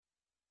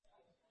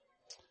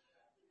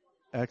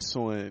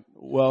Excellent.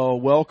 Well,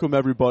 welcome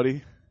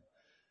everybody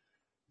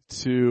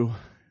to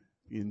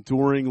the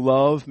Enduring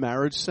Love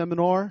Marriage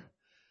Seminar.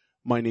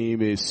 My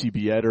name is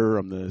C.B. Etter.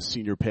 I'm the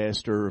senior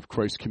pastor of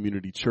Christ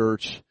Community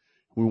Church.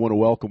 We want to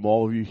welcome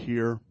all of you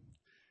here,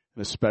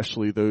 and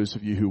especially those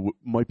of you who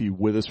might be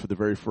with us for the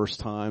very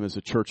first time as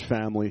a church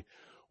family.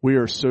 We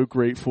are so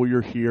grateful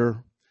you're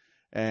here,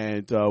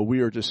 and we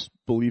are just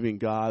believing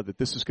God that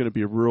this is going to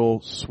be a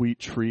real sweet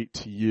treat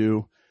to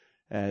you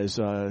as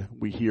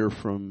we hear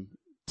from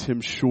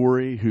Tim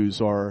Shorey,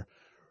 who's our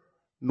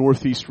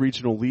Northeast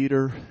regional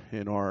leader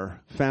in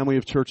our family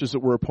of churches that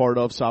we're a part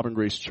of, Sovereign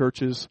Grace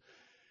Churches.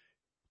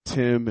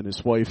 Tim and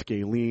his wife,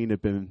 Gayleen,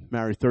 have been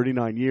married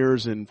 39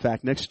 years. In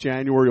fact, next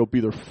January will be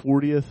their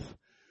 40th,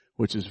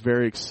 which is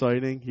very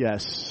exciting.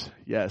 Yes,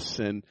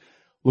 and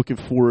looking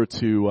forward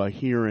to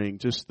hearing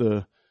just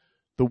the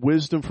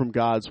wisdom from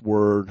God's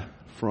Word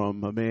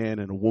from a man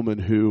and a woman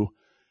who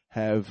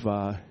have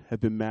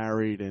been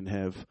married and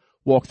have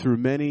walked through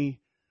many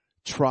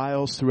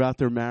trials throughout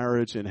their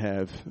marriage and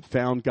have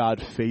found God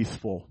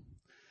faithful.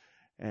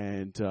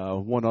 And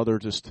one other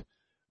just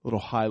little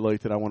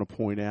highlight that I want to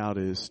point out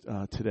is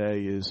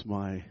today is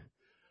my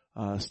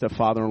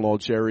stepfather-in-law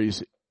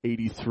Jerry's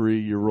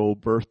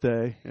 83-year-old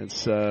birthday.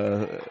 It's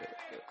a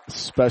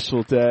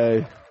special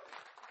day.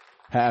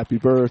 Happy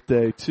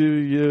birthday to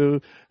you.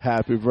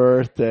 Happy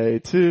birthday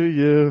to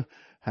you.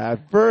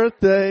 Happy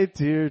birthday,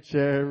 dear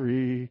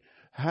Jerry.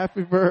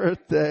 Happy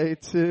birthday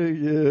to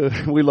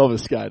you. We love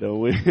this guy, don't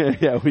we?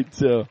 Yeah, we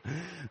do.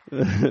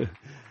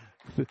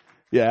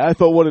 Yeah, I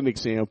thought what an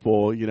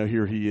example,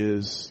 here he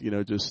is,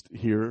 just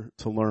here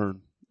to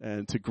learn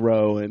and to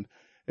grow. And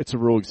it's a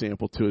real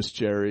example to us,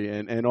 Jerry.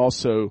 And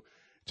also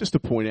just to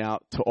point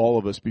out to all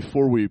of us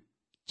before we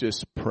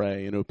just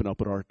pray and open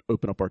up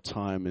our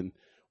time and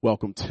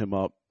welcome Tim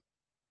up.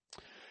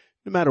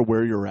 No matter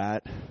where you're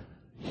at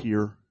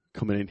here,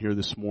 coming in here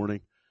this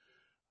morning,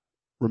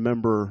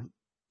 remember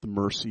the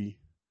mercy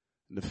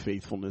and the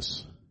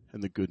faithfulness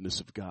and the goodness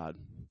of God.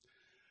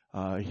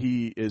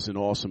 He is an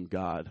awesome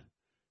God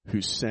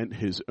who sent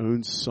his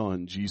own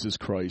son, Jesus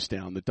Christ,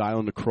 down to die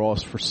on the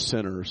cross for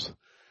sinners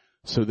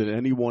so that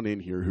anyone in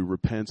here who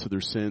repents of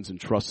their sins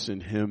and trusts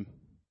in him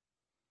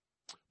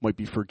might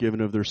be forgiven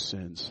of their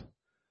sins.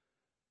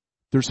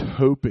 There's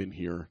hope in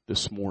here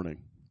this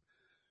morning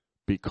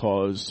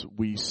because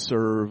we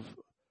serve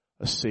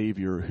a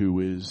Savior who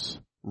is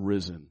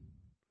risen,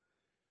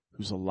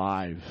 who's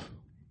alive,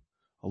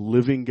 a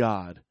living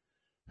God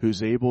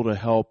who's able to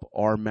help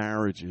our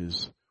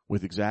marriages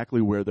with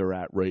exactly where they're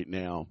at right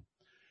now.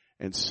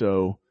 And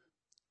so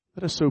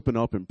let us open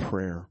up in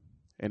prayer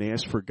and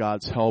ask for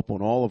God's help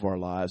on all of our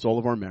lives, all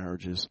of our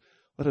marriages.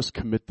 Let us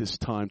commit this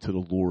time to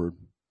the Lord,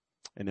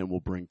 and then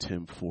we'll bring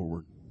Tim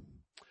forward.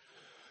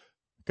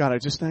 God, I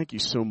just thank you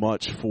so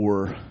much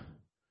for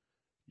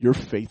your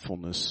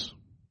faithfulness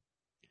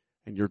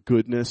and your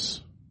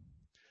goodness.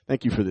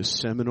 Thank you for this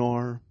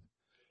seminar.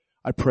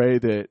 I pray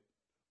that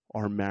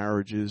our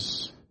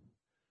marriages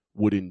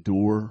would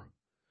endure.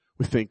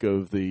 We think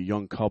of the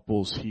young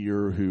couples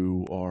here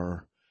who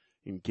are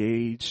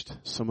engaged,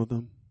 some of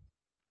them,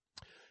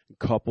 and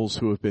couples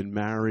who have been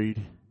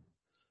married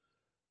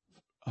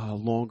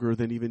longer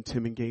than even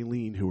Tim and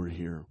Gayleen who are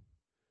here.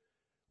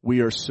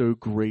 We are so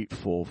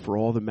grateful for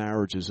all the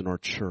marriages in our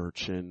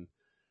church, and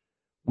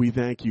we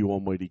thank you,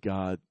 Almighty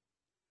God,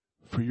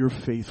 for your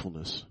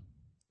faithfulness.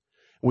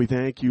 We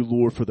thank you,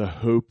 Lord, for the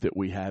hope that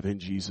we have in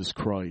Jesus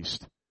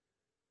Christ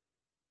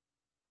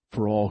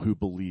for all who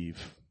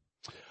believe.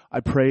 I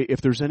pray if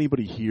there's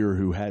anybody here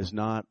who has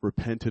not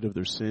repented of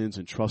their sins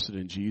and trusted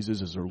in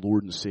Jesus as their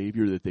Lord and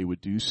Savior, that they would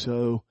do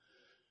so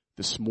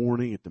this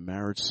morning at the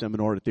marriage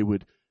seminar, that they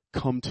would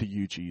come to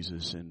you,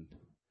 Jesus, and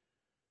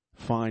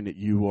find that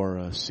you are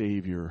a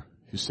Savior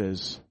who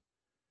says,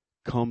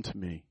 come to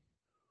me,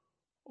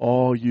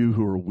 all you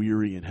who are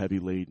weary and heavy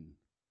laden,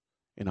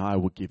 and I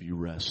will give you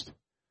rest.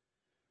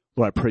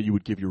 Lord, I pray you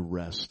would give your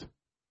rest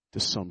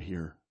to some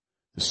here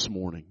this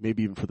morning,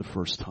 maybe even for the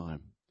first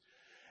time.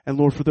 And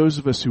Lord, for those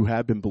of us who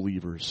have been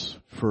believers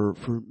for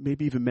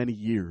maybe even many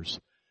years,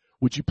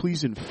 would you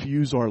please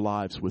infuse our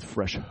lives with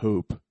fresh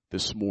hope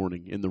this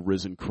morning in the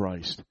risen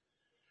Christ?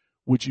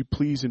 Would you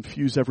please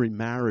infuse every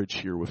marriage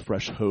here with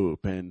fresh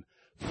hope and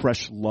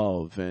fresh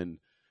love, and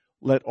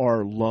let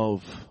our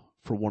love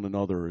for one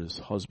another as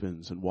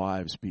husbands and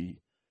wives be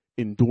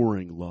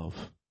enduring love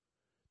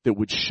that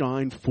would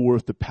shine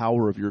forth the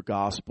power of your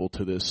gospel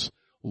to this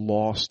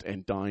lost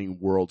and dying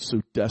world so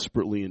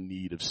desperately in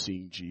need of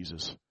seeing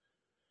Jesus.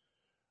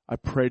 I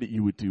pray that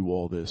you would do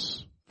all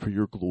this for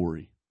your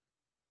glory.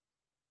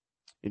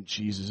 In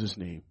Jesus'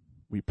 name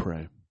we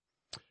pray.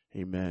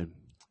 Amen.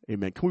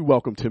 Amen. Can we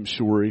welcome Tim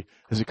Shorey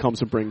as he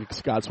comes and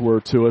brings God's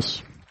word to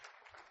us?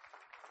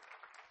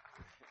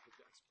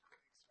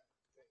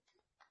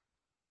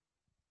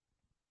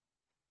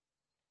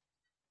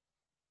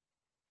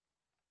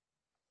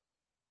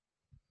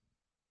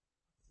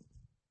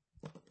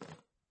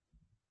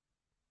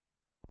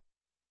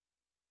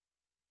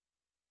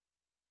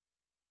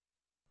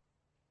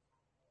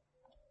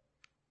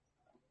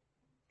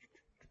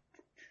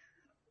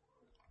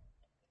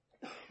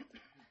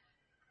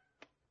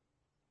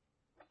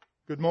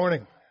 Good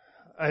morning.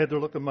 I had to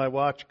look at my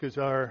watch because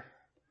our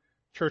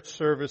church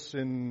service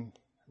in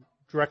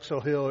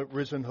Drexel Hill at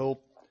Risen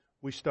Hope,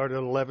 we start at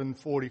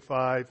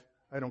 11:45.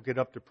 I don't get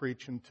up to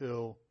preach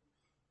until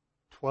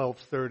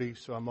 12:30,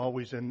 so I'm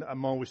always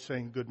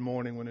saying good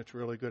morning when it's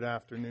really good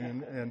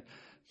afternoon. And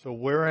so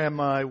where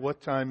am I?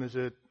 What time is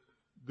it?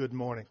 Good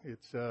morning.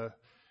 It's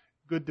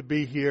good to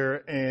be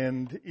here,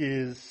 and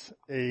is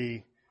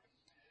a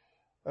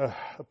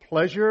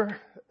pleasure,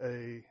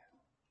 an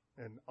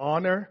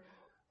honor,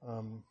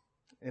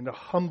 and a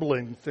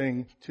humbling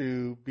thing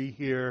to be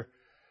here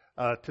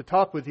to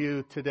talk with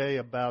you today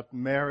about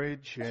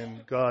marriage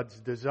and God's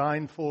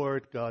design for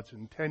it, God's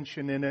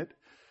intention in it.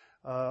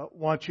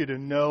 Want you to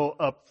know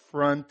up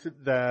front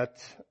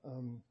that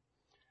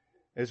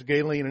as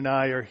Galen and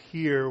I are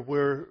here,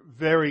 we're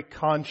very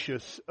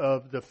conscious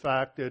of the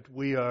fact that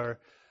we are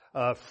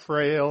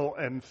frail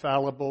and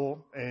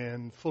fallible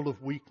and full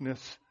of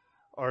weakness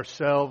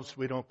ourselves.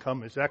 We don't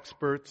come as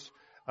experts.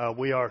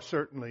 We are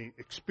certainly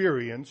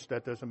experienced.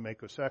 That doesn't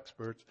make us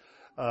experts.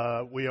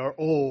 We are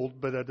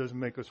old, but that doesn't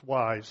make us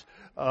wise.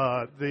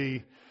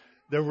 The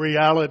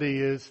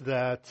reality is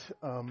that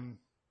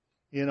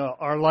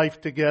our life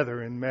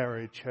together in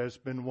marriage has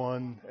been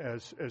one,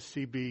 as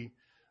CB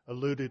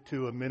alluded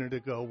to a minute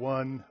ago,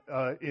 one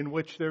in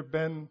which there have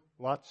been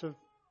lots of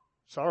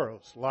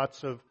sorrows,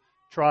 lots of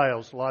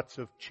trials, lots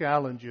of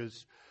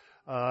challenges.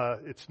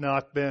 It's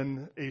not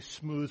been a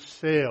smooth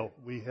sail.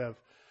 We have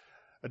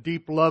a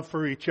deep love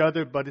for each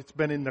other, but it's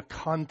been in the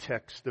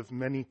context of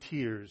many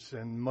tears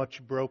and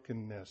much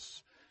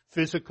brokenness.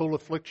 Physical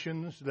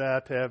afflictions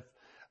that have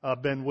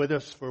been with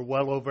us for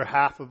well over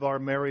half of our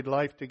married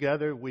life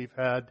together. We've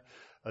had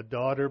a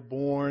daughter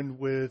born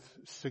with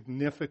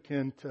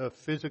significant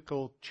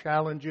physical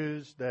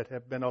challenges that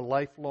have been a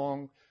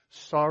lifelong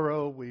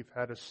sorrow. We've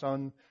had a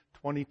son,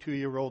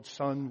 22-year-old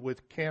son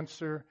with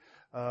cancer,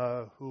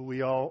 who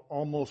we all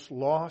almost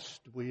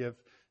lost. We have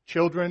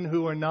children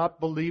who are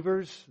not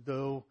believers,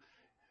 though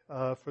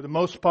for the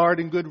most part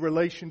in good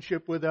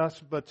relationship with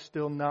us, but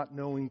still not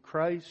knowing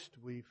Christ.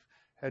 We've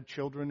had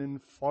children in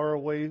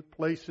faraway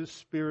places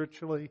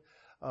spiritually.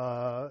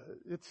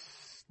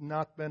 It's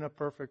not been a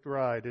perfect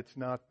ride. It's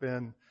not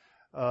been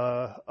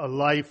a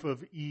life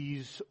of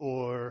ease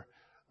or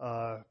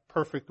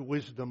perfect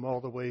wisdom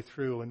all the way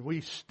through. And we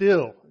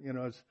still,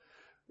 as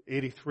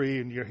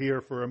 83 and you're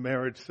here for a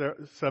marriage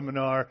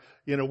seminar,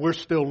 we're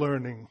still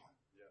learning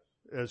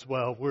as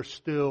well. We're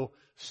still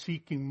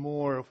seeking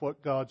more of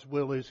what God's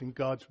will is and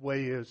God's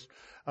way is.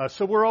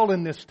 So we're all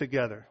in this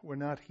together. We're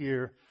not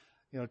here,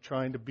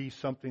 trying to be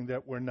something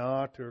that we're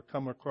not or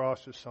come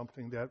across as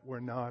something that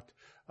we're not.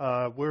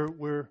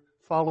 We're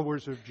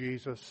followers of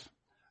Jesus,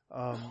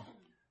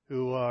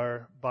 who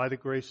are, by the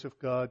grace of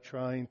God,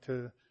 trying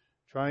to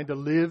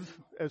live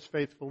as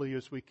faithfully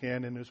as we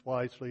can and as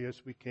wisely as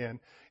we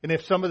can. And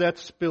if some of that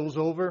spills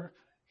over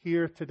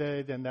here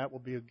today, then that will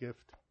be a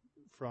gift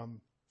from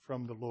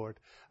the Lord.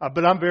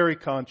 But I'm very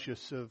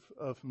conscious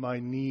of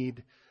my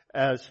need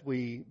as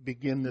we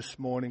begin this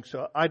morning.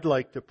 So I'd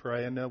like to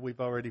pray. I know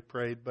we've already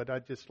prayed, but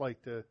I'd just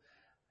like to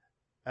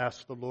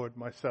ask the Lord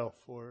myself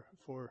for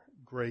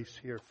grace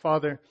here.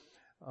 Father,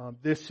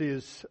 this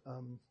is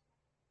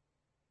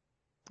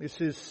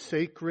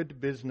sacred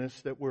business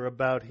that we're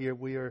about here.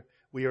 We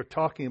are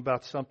talking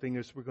about something,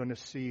 as we're going to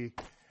see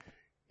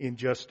in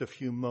just a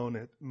few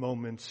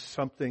moments,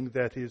 something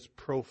that is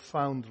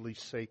profoundly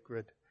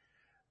sacred.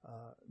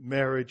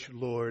 Marriage,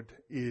 Lord,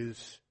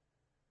 is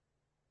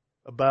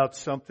about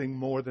something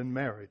more than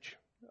marriage.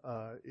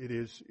 It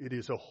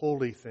is a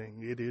holy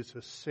thing. It is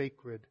a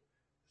sacred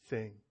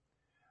thing.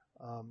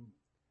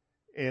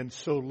 And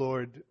so,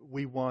 Lord,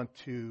 we want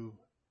to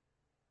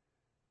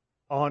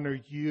honor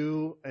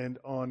you and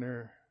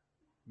honor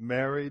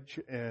marriage,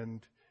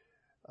 and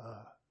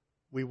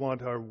we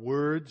want our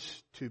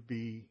words to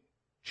be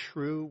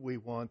true. We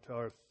want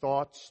our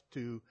thoughts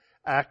to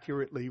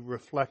accurately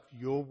reflect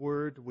your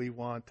word. We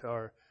want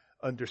our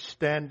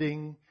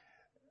understanding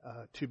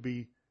to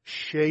be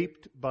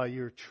shaped by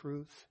your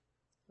truth.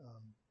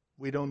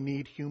 We don't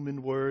need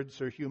human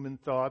words or human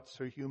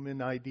thoughts or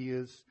human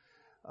ideas.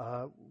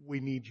 We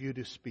need you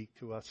to speak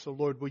to us. So,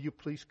 Lord, will you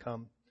please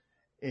come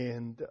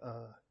and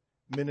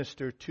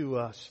minister to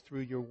us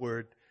through your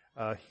word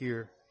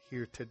here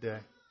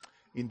today.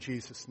 In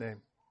Jesus'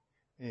 name,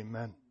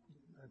 amen.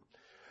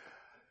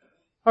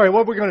 All right,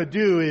 what we're going to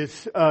do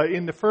is,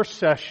 in the first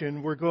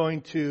session, we're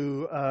going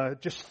to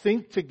just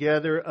think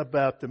together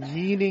about the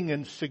meaning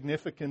and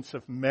significance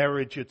of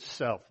marriage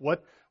itself.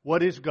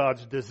 What is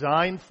God's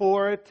design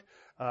for it?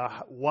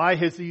 Why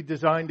has He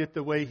designed it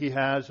the way He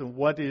has? And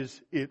what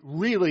is it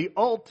really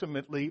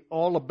ultimately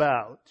all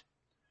about?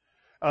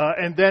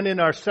 And then in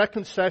our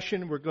second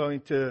session, we're going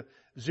to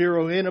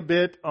zero in a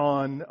bit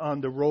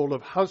on the role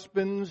of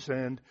husbands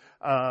and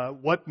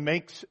what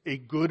makes a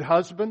good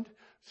husband,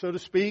 so to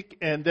speak.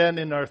 And then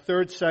in our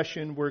third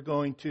session, we're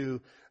going to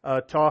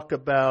talk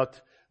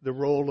about the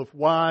role of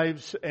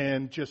wives,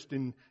 and just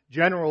in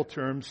general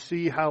terms,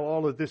 see how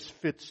all of this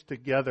fits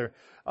together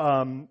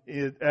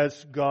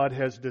as God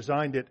has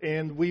designed it.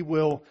 And we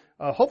will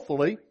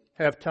hopefully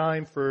have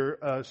time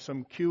for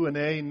some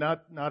Q&A,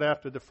 not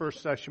after the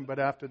first session, but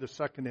after the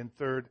second and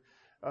third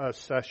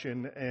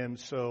session. And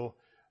so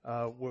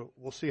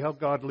we'll see how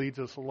God leads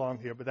us along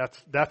here. But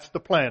that's the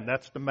plan.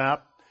 That's the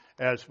map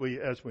as we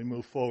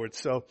move forward.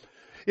 So,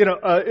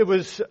 it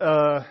was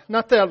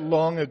not that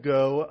long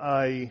ago.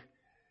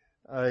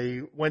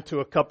 I went to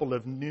a couple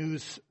of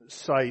news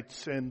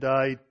sites and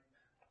I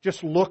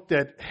just looked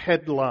at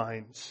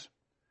headlines.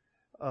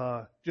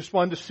 Just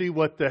wanted to see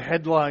what the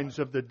headlines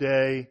of the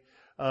day,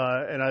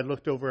 and I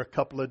looked over a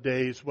couple of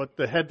days, what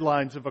the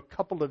headlines of a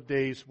couple of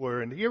days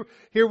were. And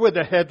here were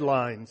the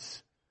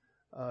headlines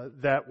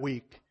that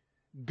week.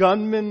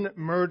 Gunman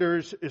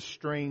murders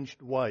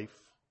estranged wife.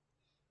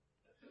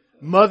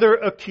 Mother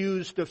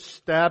accused of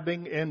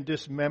stabbing and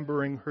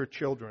dismembering her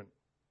children.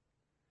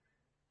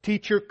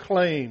 Teacher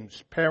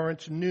claims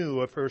parents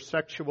knew of her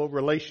sexual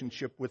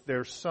relationship with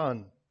their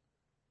son.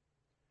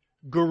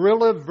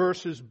 Gorilla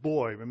versus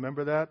boy.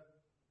 Remember that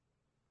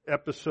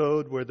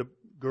episode where the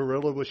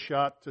gorilla was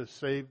shot to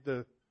save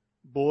the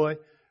boy?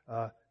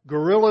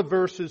 Gorilla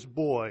versus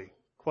boy.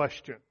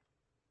 Question.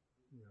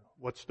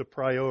 What's the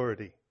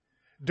priority?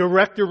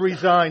 Director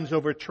resigns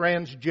over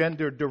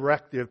transgender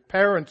directive.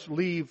 Parents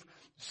leave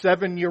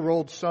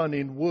 7-year-old son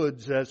in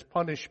woods as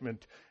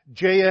punishment.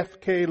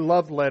 JFK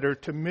love letter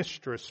to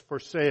mistress for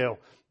sale.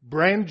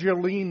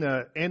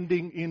 Brangelina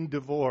ending in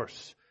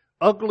divorce.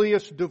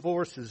 Ugliest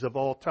divorces of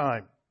all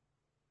time.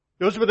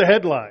 Those were the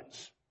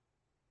headlines.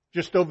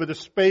 Just over the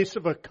space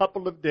of a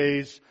couple of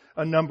days,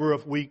 a number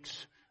of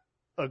weeks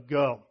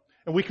ago.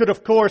 And we could,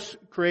 of course,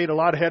 create a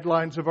lot of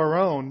headlines of our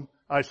own,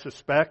 I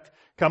suspect,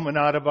 coming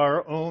out of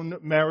our own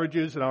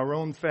marriages and our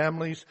own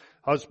families.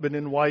 Husband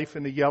and wife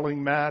in a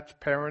yelling match,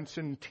 parents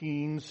and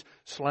teens,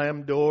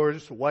 slam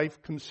doors,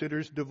 wife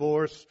considers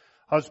divorce,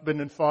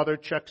 husband and father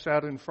checks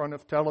out in front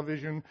of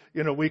television.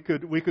 We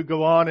could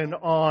go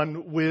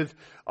on with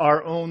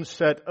our own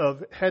set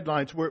of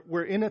headlines.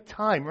 We're in a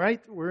time,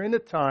 right? We're in a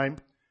time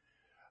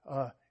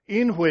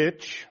in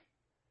which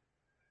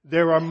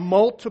there are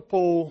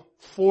multiple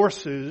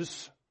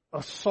forces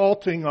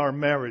assaulting our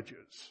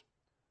marriages.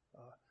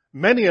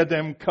 Many of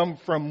them come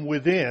from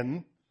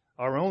within,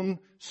 our own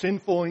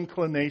sinful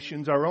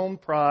inclinations, our own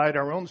pride,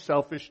 our own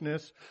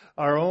selfishness,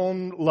 our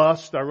own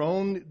lust, our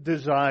own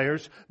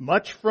desires,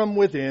 much from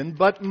within,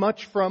 but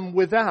much from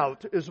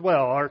without as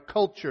well. Our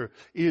culture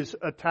is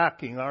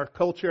attacking. Our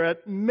culture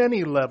at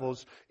many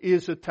levels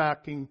is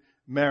attacking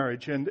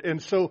marriage.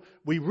 And so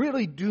we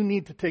really do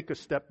need to take a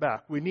step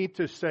back. We need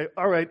to say,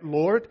 all right,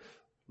 Lord,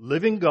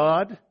 living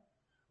God,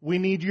 we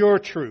need your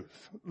truth.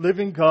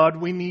 Living God,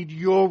 we need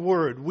your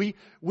word.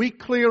 We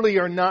clearly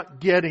are not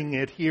getting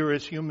it here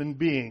as human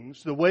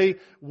beings. The way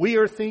we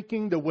are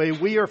thinking, the way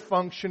we are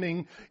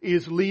functioning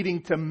is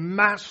leading to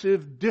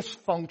massive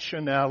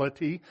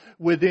dysfunctionality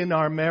within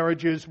our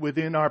marriages,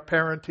 within our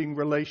parenting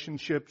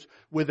relationships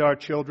with our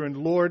children.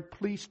 Lord,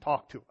 please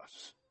talk to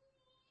us.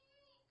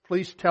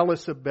 Please tell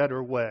us a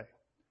better way.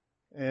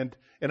 And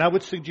I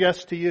would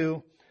suggest to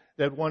you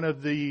that one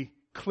of the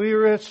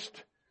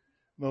clearest,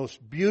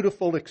 most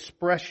beautiful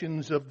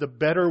expressions of the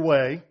better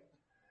way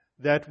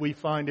that we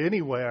find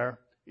anywhere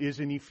is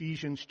in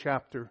Ephesians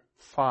chapter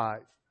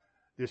 5.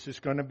 This is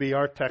going to be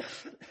our text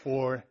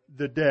for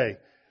the day.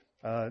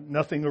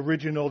 Nothing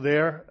original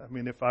there. I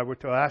mean, if I were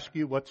to ask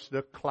you what's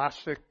the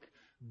classic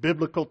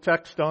biblical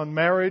text on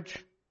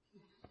marriage,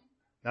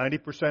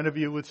 90% of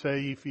you would say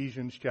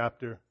Ephesians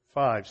chapter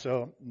 5.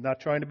 So I'm not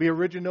trying to be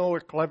original or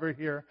clever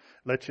here.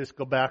 Let's just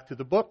go back to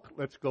the book.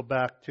 Let's go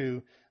back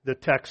to the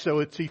text. So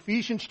it's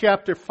Ephesians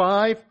chapter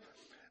 5.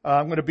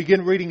 I'm going to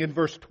begin reading in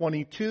verse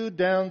 22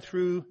 down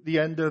through the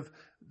end of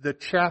the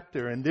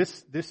chapter. And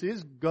this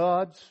is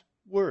God's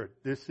word.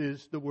 This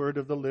is the word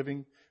of the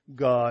living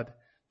God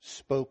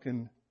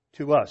spoken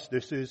to us.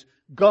 This is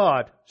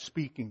God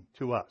speaking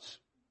to us.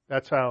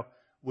 That's how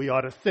we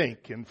ought to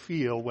think and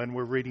feel when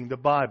we're reading the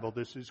Bible.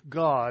 This is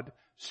God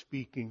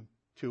speaking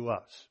to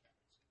us.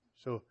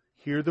 So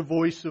hear the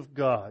voice of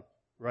God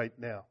right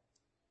now.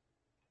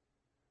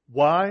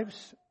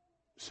 Wives,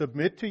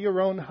 submit to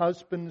your own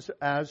husbands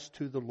as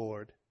to the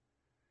Lord.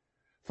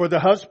 For the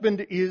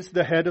husband is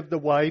the head of the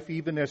wife,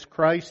 even as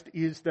Christ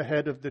is the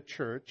head of the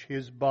church,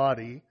 his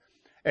body,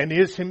 and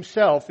is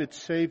himself its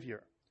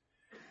Savior.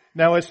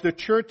 Now as the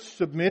church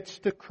submits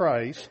to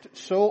Christ,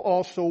 so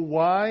also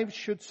wives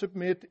should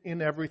submit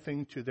in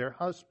everything to their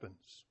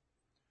husbands.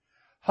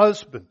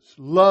 Husbands,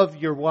 love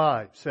your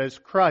wives as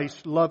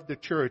Christ loved the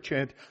church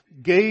and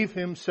gave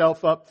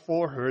himself up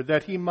for her,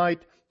 that he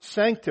might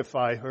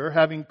sanctify her,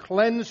 having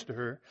cleansed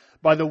her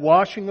by the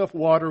washing of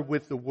water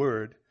with the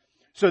word,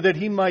 so that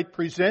he might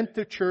present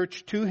the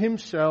church to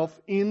himself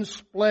in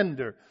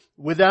splendor,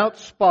 without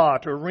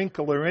spot or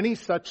wrinkle or any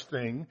such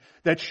thing,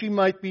 that she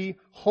might be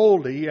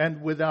holy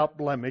and without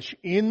blemish.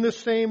 In the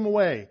same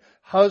way,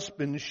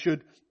 husbands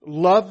should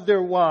love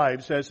their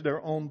wives as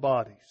their own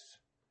bodies.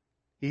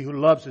 He who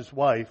loves his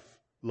wife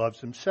loves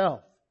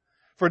himself.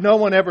 For no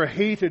one ever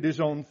hated his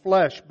own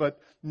flesh, but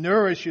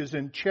nourishes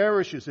and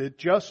cherishes it,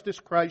 just as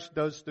Christ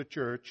does the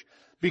church,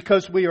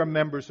 because we are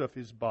members of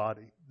his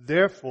body.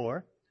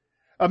 Therefore,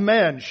 a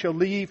man shall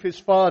leave his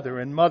father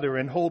and mother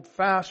and hold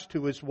fast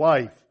to his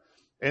wife,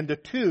 and the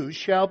two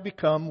shall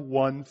become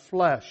one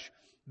flesh.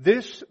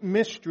 This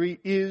mystery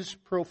is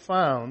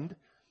profound,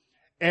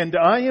 and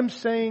I am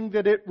saying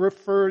that it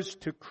refers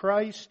to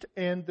Christ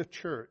and the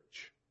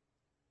church.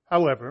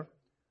 However,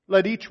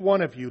 let each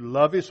one of you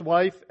love his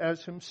wife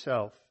as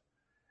himself,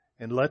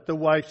 and let the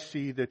wife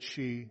see that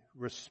she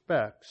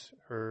respects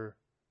her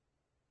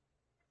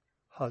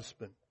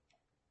husband.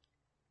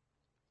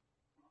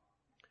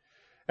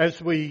 As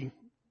we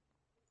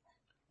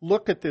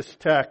look at this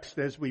text,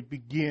 as we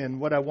begin,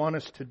 what I want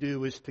us to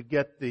do is to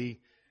get the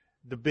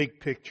big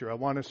picture. I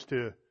want us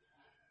to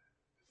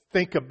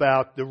think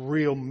about the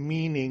real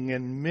meaning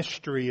and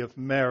mystery of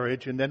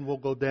marriage, and then we'll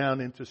go down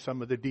into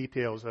some of the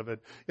details of it.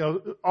 You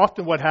know,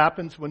 often what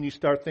happens when you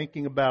start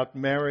thinking about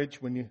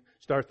marriage, when you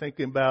start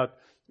thinking about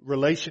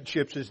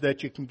relationships, is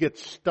that you can get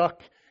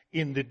stuck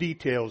in the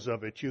details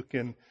of it. You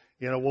can,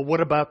 well,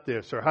 what about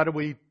this? Or how do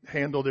we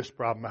handle this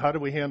problem? How do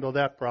we handle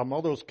that problem?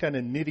 All those kind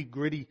of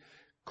nitty-gritty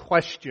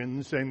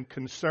questions and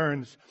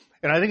concerns.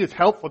 And I think it's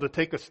helpful to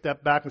take a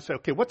step back and say,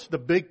 okay, what's the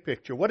big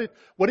picture? What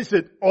is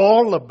it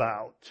all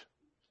about?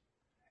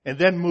 And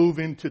then move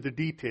into the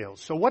details.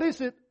 So what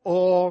is it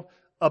all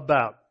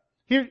about?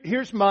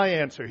 Here's my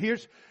answer.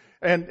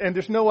 And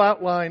there's no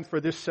outline for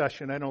this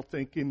session, I don't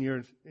think, in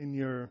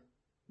your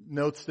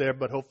notes there,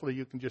 but hopefully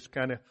you can just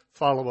kind of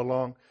follow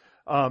along.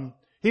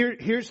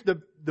 Here's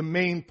the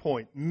main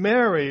point.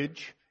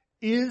 Marriage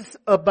is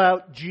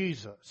about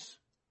Jesus.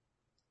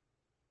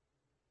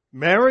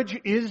 Marriage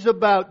is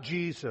about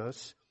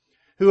Jesus,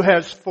 who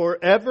has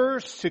forever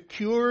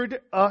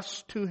secured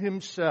us to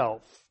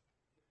himself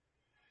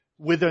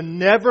with a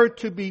never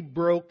to be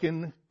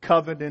broken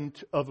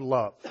covenant of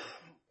love.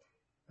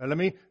 Now let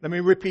me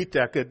repeat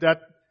that.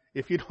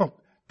 If you don't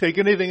take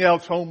anything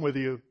else home with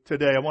you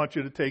today, I want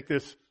you to take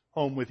this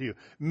home with you.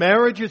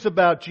 Marriage is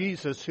about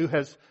Jesus, who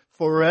has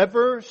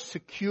forever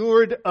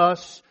secured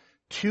us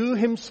to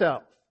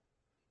himself.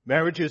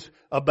 Marriage is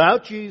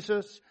about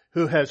Jesus,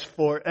 who has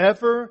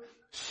forever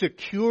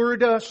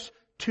secured us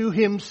to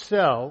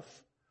himself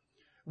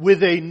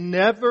with a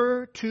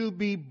never to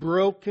be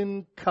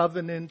broken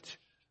covenant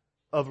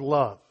of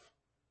love.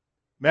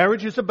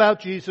 Marriage is about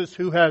Jesus,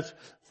 who has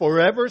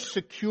forever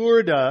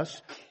secured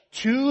us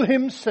to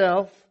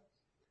himself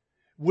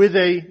with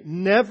a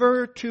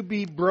never to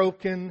be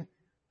broken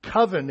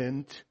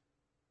covenant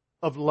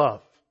of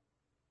love.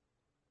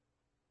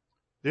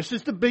 This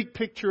is the big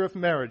picture of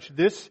marriage.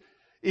 This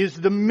is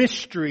the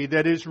mystery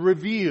that is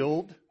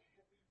revealed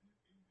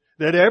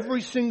that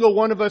every single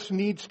one of us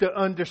needs to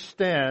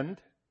understand.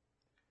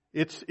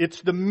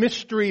 It's the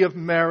mystery of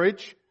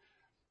marriage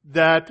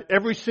that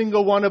every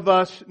single one of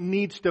us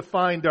needs to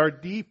find our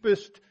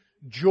deepest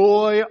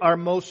joy, our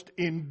most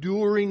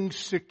enduring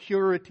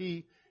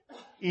security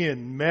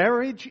in.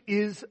 Marriage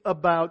is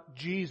about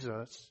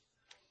Jesus,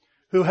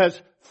 who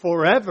has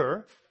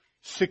forever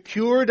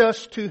secured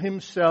us to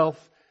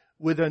himself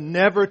with a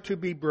never to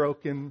be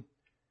broken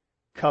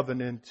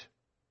covenant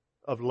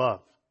of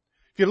love.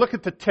 If you look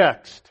at the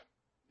text,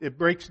 it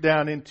breaks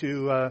down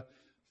into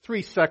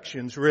three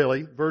sections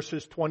really.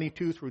 Verses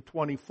 22 through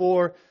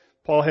 24,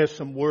 Paul has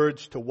some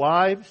words to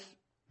wives.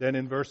 Then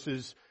in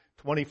verses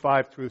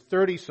 25 through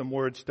 30, some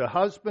words to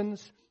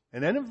husbands.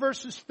 And then in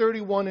verses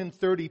 31 and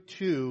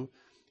 32,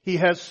 he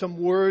has some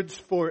words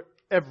for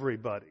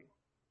everybody.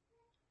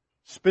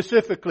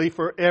 Specifically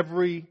for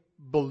every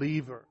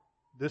believer.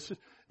 This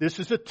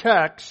is a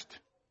text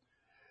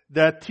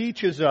that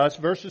teaches us,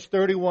 verses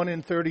 31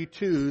 and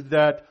 32,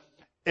 that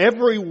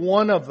every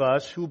one of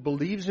us who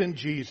believes in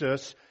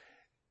Jesus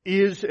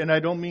is, and I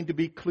don't mean to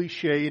be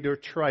cliched or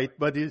trite,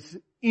 but is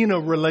in a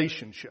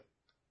relationship.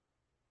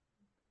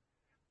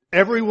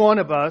 Every one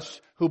of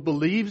us who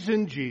believes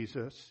in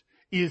Jesus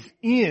is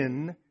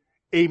in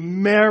a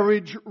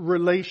marriage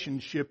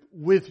relationship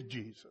with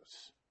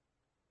Jesus,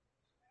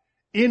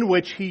 in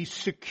which he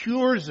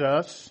secures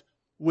us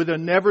with a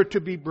never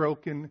to be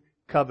broken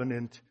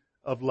covenant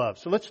of love.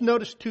 So let's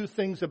notice two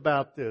things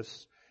about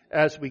this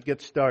as we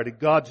get started.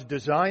 God's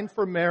design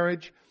for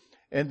marriage,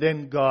 and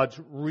then God's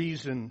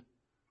reason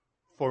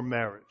for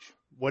marriage.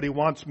 What he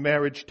wants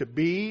marriage to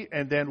be,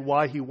 and then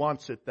why he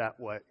wants it that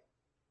way.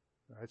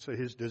 All right, so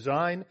his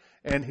design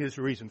and his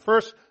reason.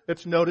 First,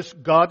 let's notice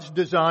God's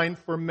design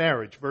for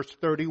marriage. Verse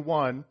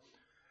 31,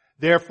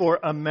 therefore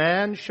a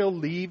man shall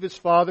leave his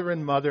father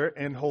and mother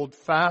and hold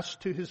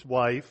fast to his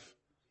wife,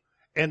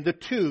 and the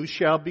two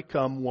shall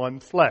become one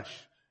flesh.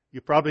 You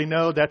probably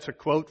know that's a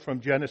quote from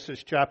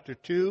Genesis chapter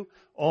 2,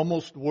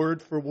 almost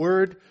word for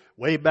word,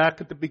 way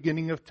back at the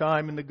beginning of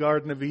time in the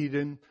Garden of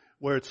Eden,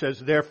 where it says,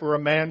 therefore a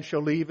man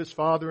shall leave his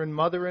father and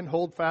mother and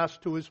hold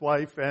fast to his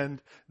wife,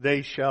 and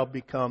they shall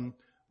become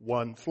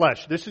one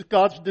flesh. This is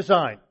God's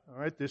design. All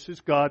right, this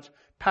is God's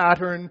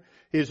pattern,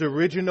 His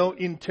original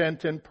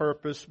intent and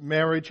purpose,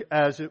 marriage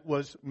as it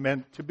was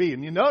meant to be.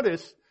 And you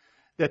notice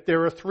that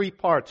there are three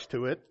parts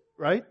to it,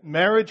 right?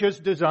 Marriage as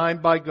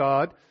designed by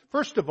God,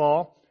 first of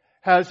all,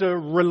 has a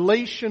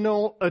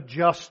relational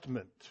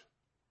adjustment.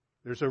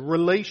 There's a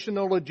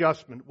relational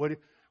adjustment.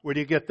 Where do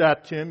you get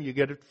that, Tim? You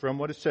get it from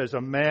what it says.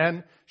 A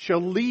man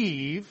shall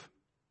leave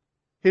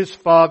his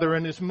father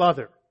and his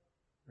mother.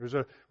 There's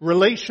a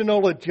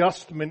relational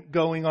adjustment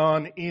going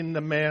on in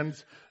the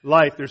man's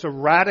life. There's a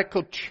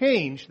radical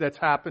change that's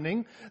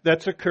happening,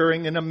 that's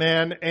occurring in a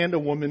man and a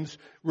woman's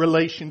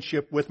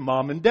relationship with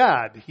mom and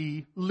dad.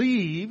 He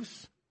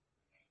leaves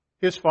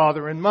his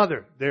father and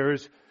mother.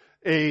 There's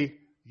a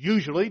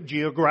usually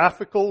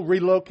geographical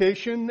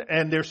relocation,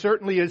 and there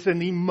certainly is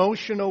an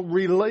emotional,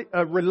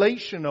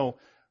 relational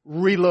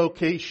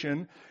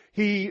relocation.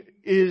 He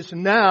is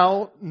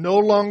now no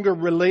longer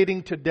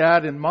relating to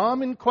dad and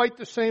mom in quite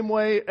the same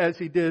way as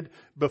he did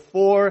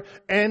before,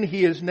 and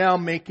he is now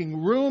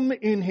making room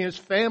in his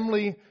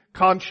family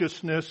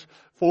consciousness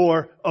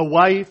for a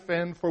wife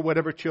and for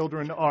whatever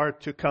children are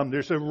to come.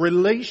 There's a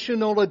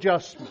relational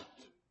adjustment.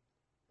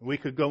 We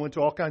could go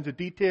into all kinds of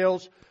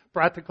details,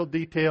 practical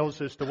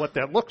details as to what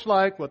that looks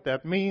like, what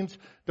that means.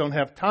 Don't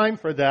have time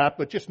for that,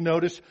 but just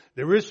notice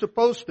there is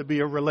supposed to be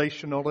a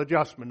relational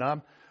adjustment.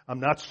 I'm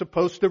not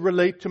supposed to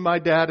relate to my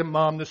dad and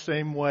mom the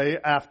same way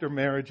after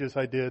marriage as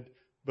I did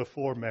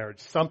before marriage.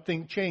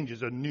 Something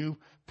changes, a new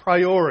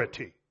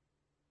priority,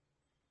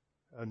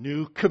 a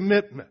new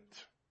commitment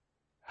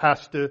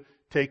has to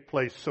take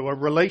place. So a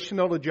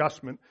relational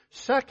adjustment.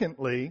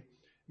 Secondly,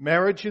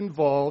 marriage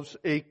involves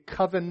a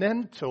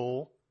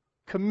covenantal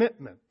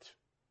commitment.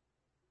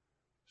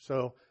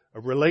 So a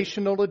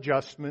relational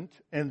adjustment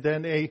and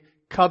then a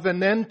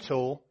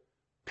covenantal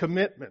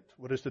commitment.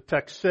 What does the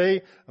text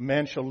say? A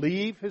man shall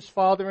leave his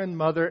father and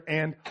mother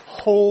and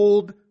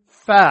hold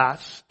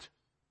fast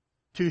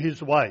to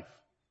his wife.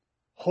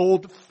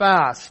 Hold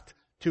fast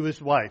to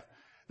his wife.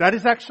 That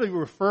is actually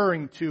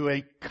referring to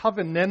a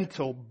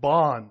covenantal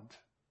bond,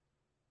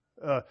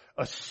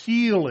 a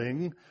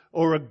sealing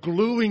or a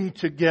gluing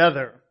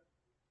together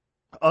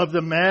of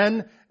the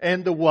man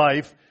and the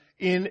wife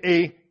in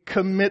a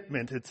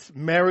commitment.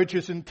 Marriage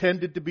is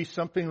intended to be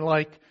something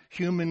like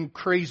human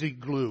crazy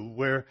glue,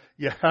 where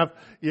you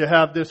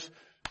have this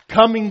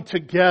coming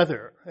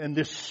together and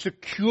this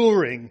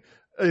securing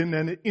and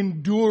an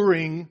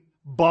enduring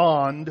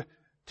bond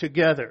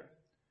together.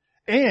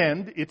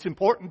 And it's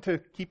important to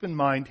keep in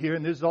mind here,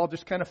 and this is all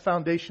just kind of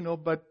foundational,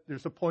 but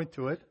there's a point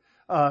to it.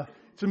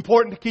 It's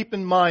important to keep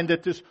in mind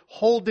that this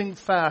holding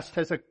fast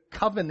has a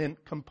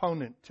covenant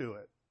component to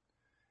it.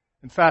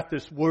 In fact,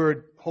 this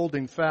word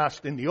holding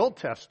fast in the Old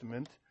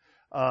Testament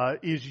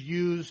is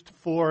used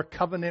for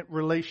covenant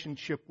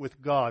relationship with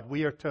God.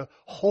 We are to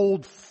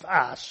hold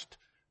fast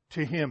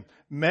to Him.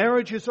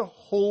 Marriage is a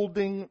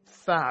holding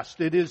fast.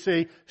 It is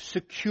a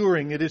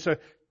securing. It is a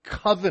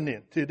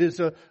covenant. It is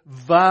a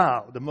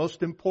vow. The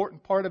most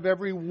important part of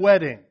every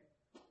wedding.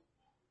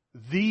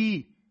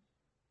 The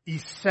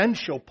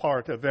essential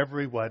part of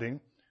every wedding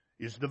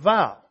is the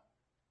vow.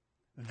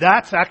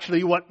 That's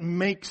actually what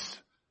makes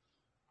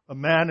a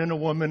man and a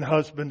woman,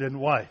 husband and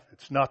wife.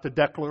 It's not the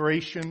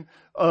declaration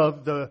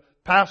of the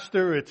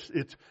pastor. It's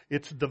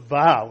the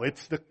vow.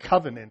 It's the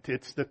covenant.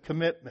 It's the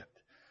commitment.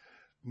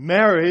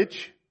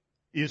 Marriage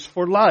is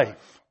for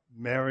life.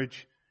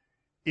 Marriage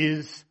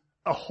is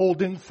a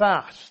holding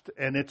fast,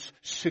 and it's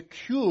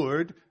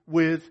secured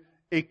with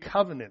a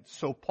covenant.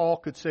 So Paul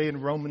could say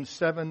in Romans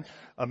 7,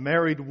 a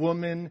married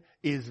woman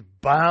is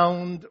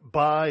bound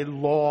by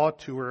law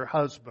to her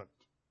husband.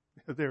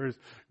 There is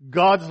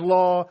God's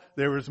law,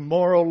 there is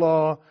moral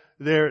law,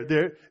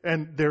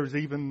 and there's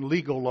even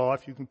legal law,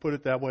 if you can put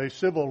it that way,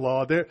 civil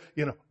law.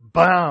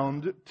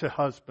 Bound to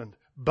husband,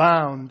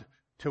 bound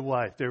to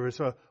wife. There is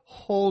a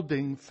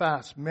holding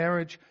fast.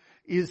 Marriage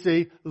is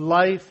a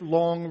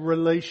lifelong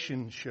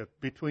relationship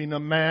between a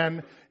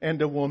man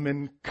and a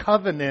woman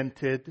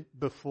covenanted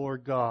before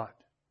God.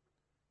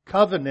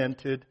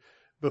 Covenanted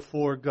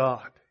before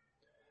God.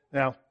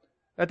 Now,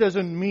 that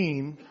doesn't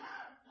mean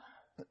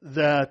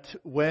that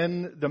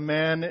when the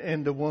man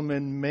and the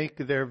woman make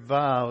their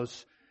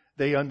vows,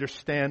 they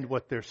understand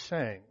what they're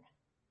saying.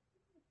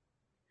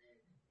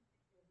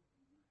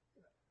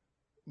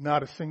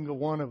 Not a single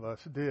one of us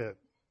did.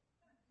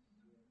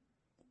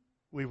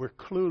 We were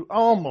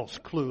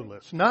almost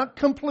clueless. Not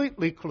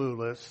completely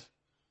clueless,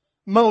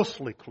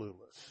 mostly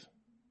clueless.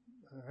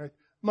 All right?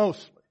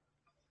 Mostly.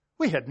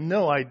 We had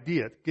no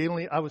idea.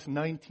 I was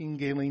 19,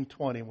 Galen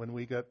 20 when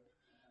we got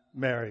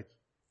married.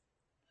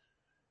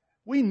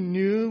 We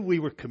knew we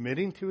were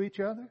committing to each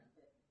other.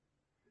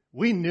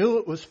 We knew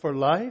it was for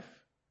life.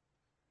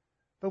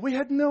 But we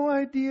had no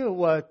idea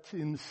what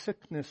in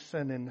sickness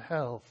and in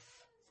health,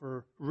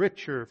 for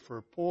richer,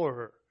 for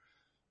poorer,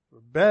 for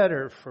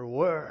better, for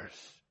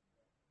worse.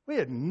 We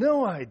had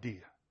no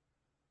idea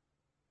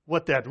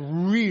what that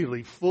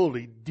really,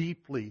 fully,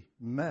 deeply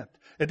meant.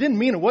 It didn't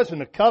mean it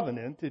wasn't a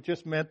covenant. It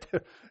just meant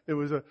that it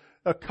was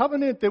a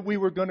covenant that we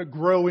were going to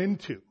grow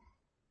into.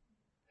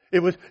 It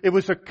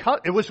was a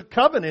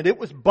covenant. It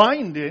was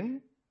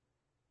binding.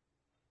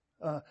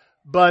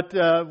 But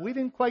we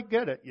didn't quite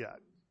get it yet.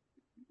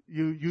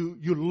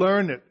 You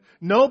learn it.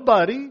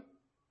 Nobody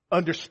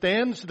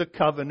understands the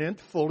covenant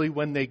fully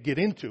when they get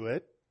into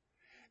it,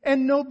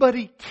 and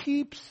nobody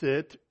keeps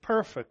it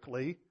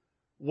perfectly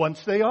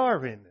once they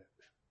are in it.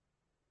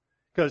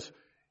 Because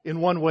in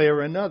one way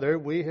or another,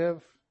 we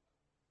have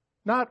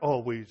not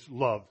always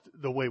loved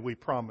the way we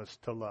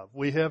promised to love.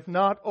 We have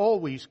not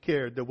always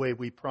cared the way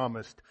we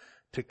promised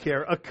to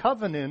care. A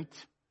covenant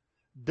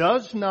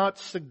does not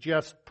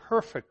suggest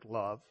perfect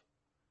love.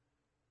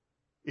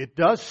 It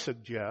does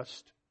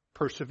suggest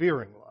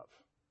persevering love.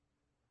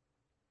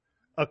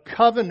 A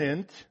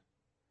covenant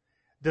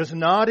does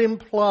not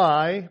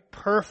imply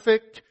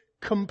perfect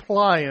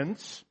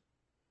compliance.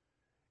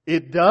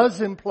 It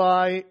does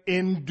imply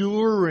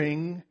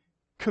enduring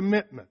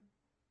commitment.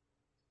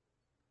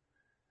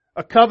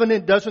 A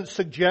covenant doesn't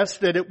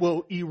suggest that it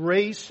will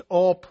erase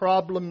all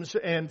problems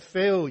and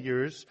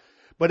failures,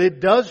 but it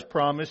does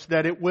promise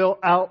that it will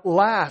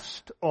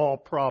outlast all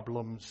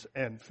problems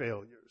and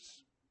failures.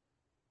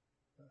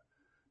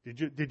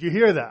 Did you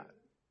hear that?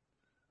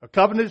 A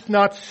covenant is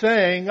not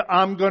saying,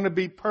 I'm going to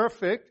be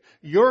perfect,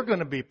 you're going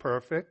to be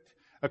perfect.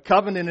 A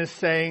covenant is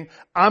saying,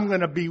 I'm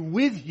going to be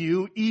with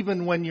you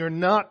even when you're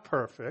not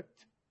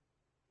perfect.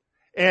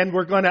 And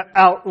we're going to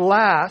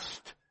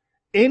outlast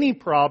any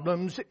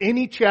problems,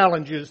 any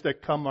challenges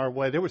that come our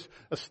way. There was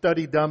a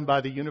study done by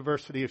the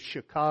University of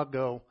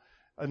Chicago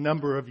a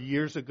number of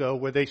years ago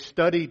where they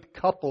studied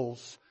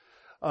couples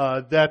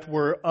that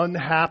were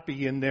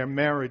unhappy in their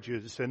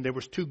marriages. And there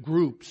was two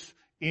groups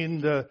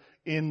in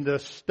the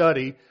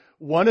study.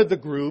 One of the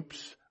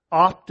groups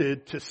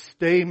opted to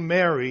stay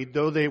married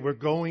though they were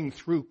going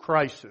through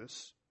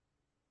crisis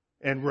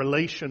and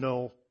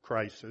relational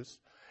crisis.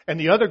 And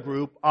the other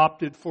group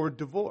opted for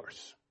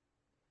divorce.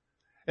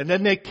 And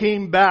then they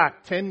came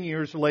back 10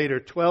 years later,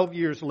 12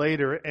 years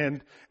later,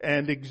 and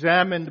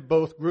examined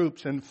both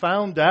groups and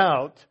found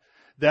out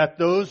that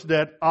those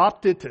that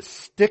opted to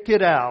stick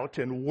it out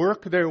and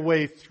work their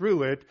way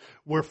through it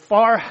were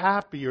far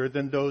happier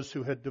than those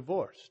who had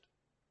divorced.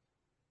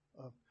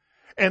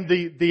 And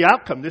the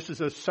outcome, this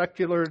is a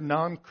secular,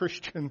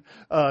 non-Christian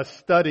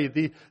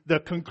study, the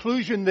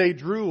conclusion they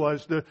drew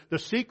was the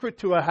secret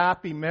to a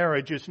happy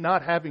marriage is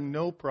not having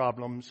no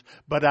problems,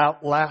 but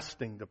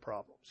outlasting the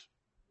problems.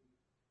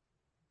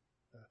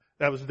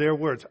 That was their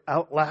words,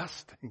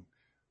 outlasting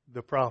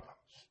the problems.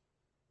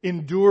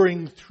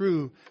 Enduring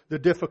through the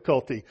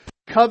difficulty.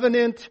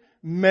 Covenant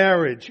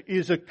marriage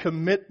is a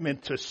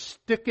commitment to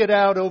stick it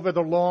out over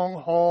the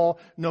long haul,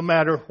 no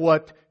matter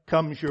what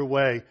comes your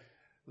way.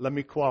 Let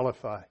me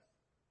qualify.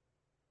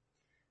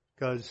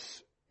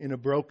 Because in a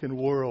broken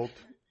world,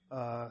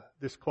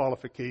 this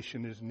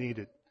qualification is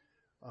needed.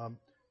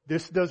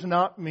 This does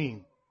not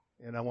mean,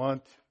 and I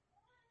want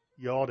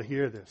you all to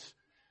hear this,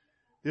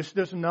 this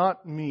does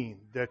not mean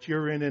that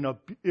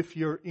if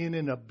you're in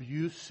an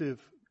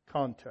abusive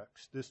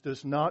context. This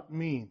does not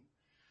mean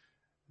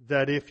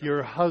that if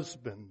your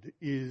husband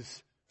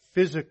is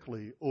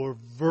physically or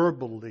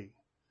verbally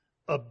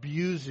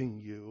abusing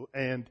you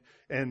and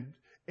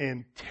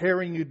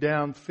tearing you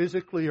down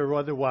physically or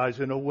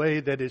otherwise in a way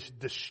that is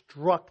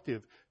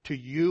destructive to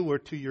you or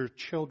to your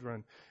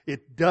children,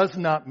 it does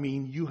not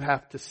mean you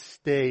have to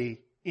stay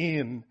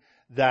in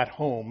that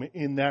home,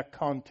 in that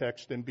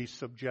context, and be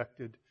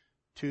subjected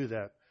to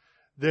that.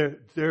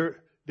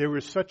 There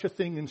is such a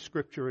thing in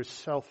Scripture as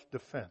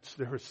self-defense.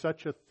 There is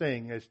such a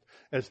thing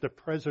as the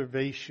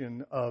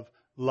preservation of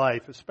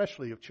life,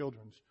 especially of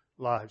children's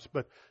lives.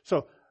 But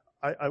so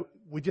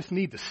we just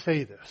need to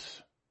say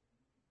this.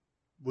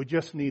 We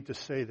just need to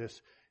say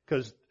this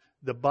because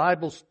the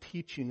Bible's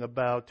teaching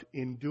about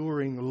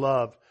enduring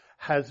love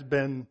has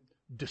been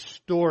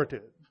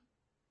distorted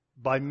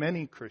by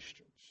many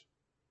Christians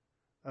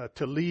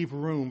to leave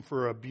room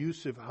for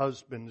abusive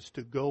husbands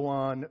to go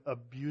on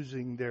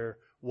abusing their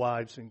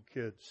wives and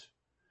kids,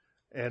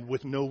 and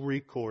with no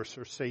recourse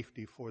or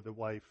safety for the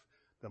wife,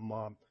 the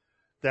mom.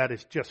 That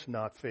is just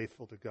not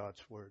faithful to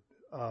God's Word.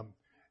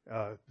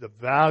 The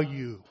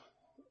value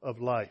of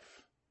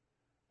life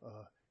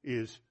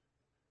is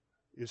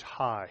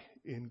high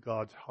in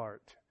God's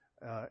heart,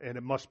 and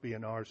it must be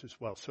in ours as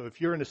well. So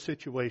if you're in a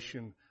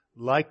situation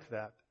like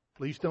that,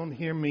 please don't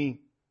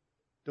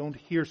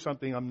hear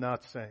something I'm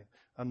not saying.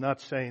 I'm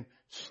not saying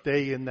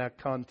stay in that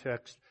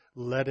context,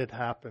 let it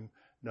happen.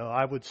 No,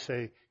 I would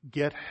say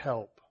get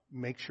help.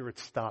 Make sure it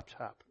stops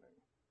happening.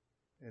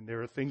 And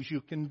there are things you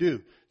can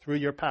do through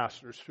your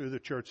pastors, through the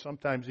church,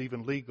 sometimes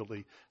even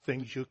legally,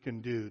 things you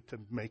can do to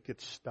make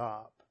it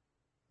stop.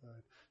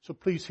 Right? So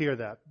please hear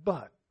that.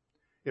 But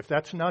if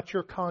that's not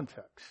your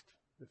context,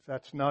 if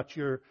that's not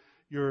your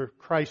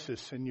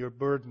crisis and your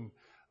burden,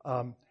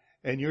 and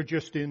you're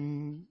just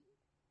in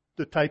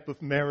the type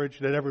of marriage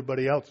that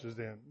everybody else is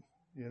in,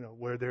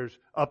 where there's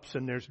ups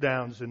and there's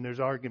downs and there's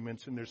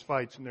arguments and there's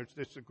fights and there's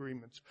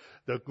disagreements.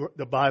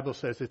 The Bible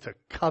says it's a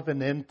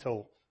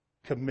covenantal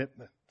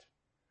commitment.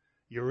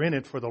 You're in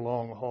it for the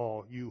long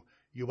haul.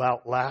 you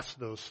outlast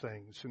those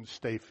things and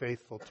stay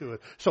faithful to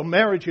it. So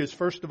marriage is,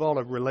 first of all,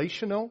 a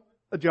relational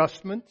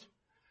adjustment.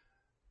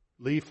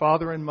 Leave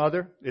father and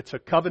mother. It's a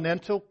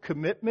covenantal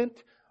commitment.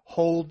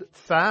 Hold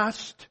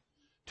fast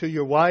to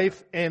your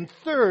wife. And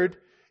third,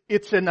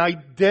 it's an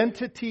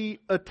identity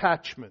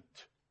attachment.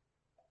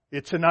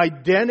 It's an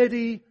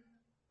identity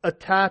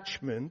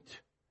attachment.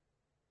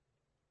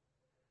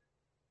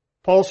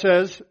 Paul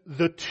says,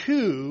 the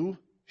two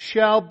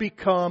shall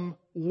become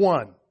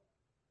one.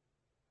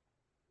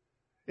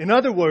 In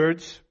other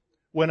words,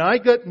 when I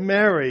got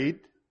married,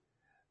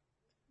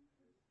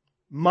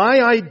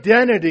 my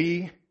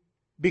identity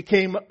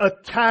became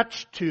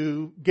attached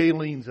to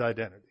Gayleen's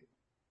identity.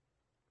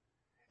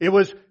 It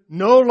was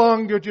no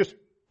longer just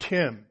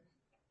Tim.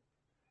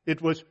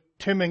 It was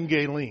Tim and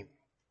Gayleen.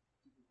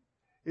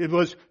 It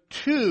was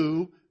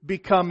two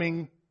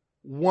becoming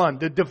one.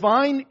 The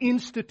divine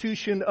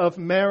institution of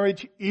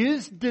marriage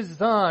is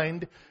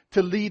designed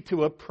to lead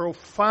to a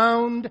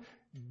profound,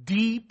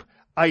 deep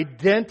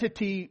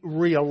identity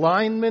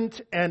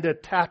realignment and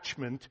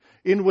attachment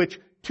in which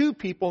two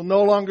people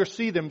no longer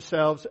see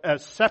themselves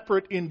as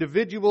separate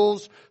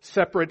individuals,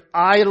 separate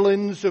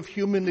islands of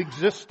human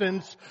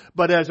existence,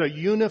 but as a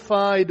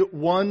unified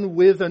one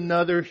with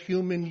another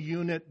human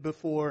unit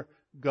before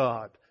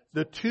God.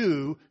 The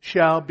two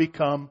shall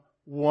become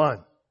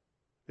one.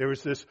 There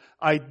is this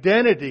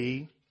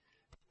identity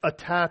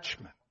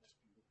attachment.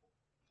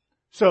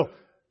 So,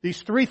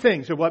 these three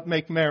things are what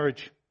make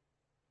marriage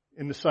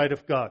in the sight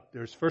of God.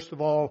 There's first of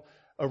all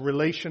a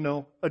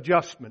relational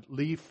adjustment.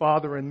 Leave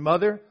father and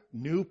mother.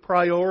 New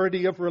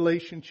priority of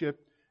relationship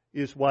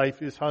is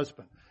wife, is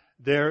husband.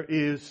 There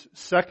is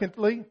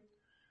secondly,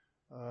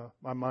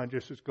 my mind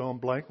just is going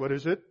blank. What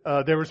is it?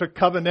 There is a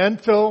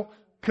covenantal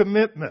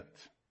commitment.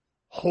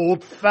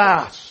 Hold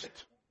fast.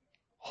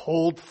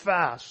 Hold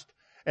fast.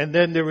 And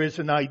then there is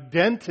an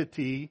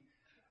identity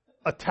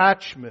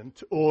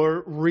attachment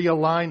or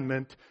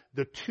realignment.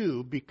 The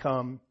two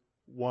become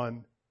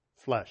one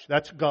flesh.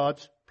 That's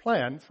God's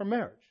plan for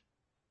marriage.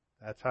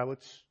 That's how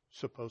it's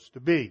supposed to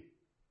be.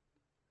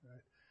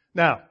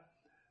 Now,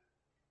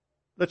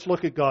 let's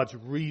look at God's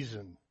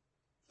reason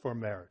for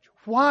marriage.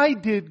 Why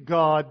did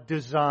God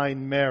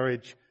design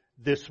marriage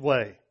this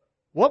way?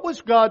 What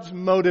was God's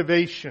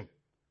motivation?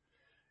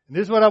 And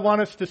this is what I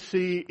want us to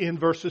see in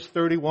verses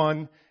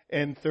 31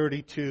 and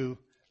 32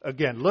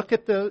 again. Look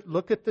at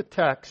the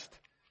text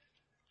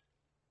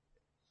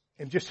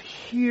and just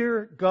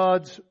hear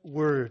God's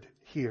word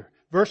here.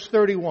 Verse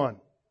 31.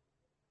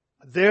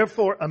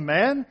 Therefore a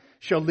man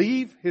shall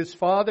leave his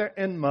father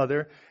and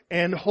mother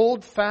and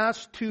hold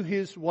fast to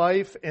his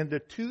wife, and the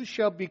two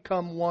shall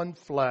become one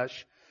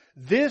flesh.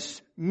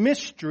 This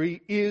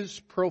mystery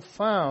is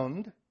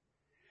profound,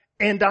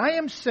 and I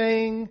am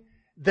saying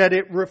that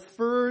it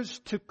refers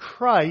to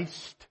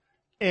Christ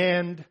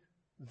and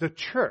the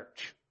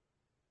church.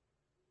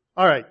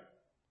 All right.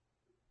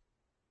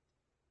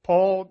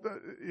 Paul,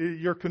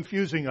 you're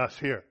confusing us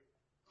here.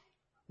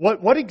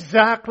 What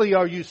exactly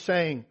are you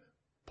saying,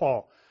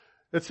 Paul?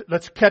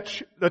 Let's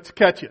catch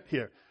it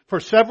here. For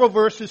several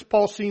verses,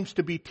 Paul seems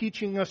to be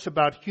teaching us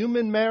about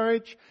human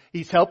marriage.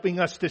 He's helping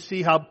us to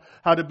see how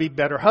to be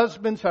better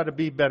husbands, how to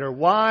be better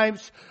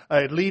wives.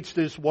 It leads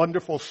to this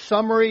wonderful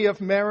summary of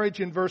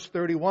marriage in verse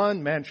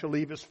 31. Man shall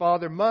leave his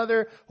father,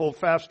 mother, hold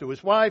fast to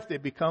his wife. They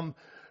become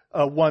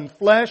one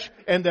flesh.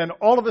 And then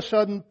all of a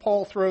sudden,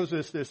 Paul throws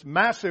us this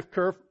massive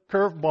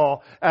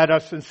curveball at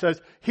us and says,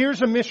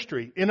 here's a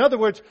mystery. In other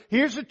words,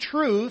 here's a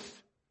truth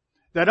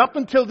that up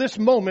until this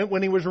moment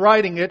when he was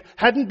writing it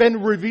hadn't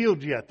been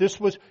revealed yet. This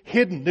was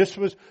hidden. There's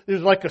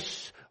like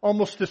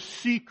almost a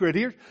secret.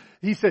 Here,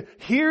 he said,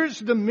 here's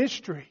the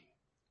mystery.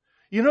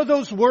 You know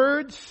those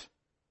words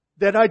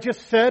that I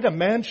just said? A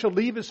man shall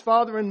leave his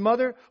father and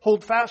mother,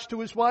 hold fast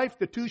to his wife,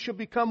 the two shall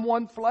become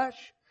one flesh.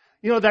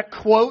 You know that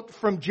quote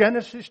from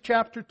Genesis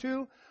chapter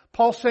 2?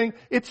 Paul's saying,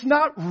 it's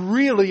not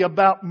really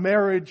about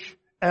marriage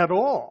at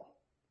all.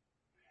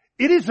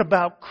 It is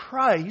about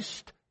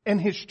Christ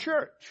and His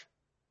church.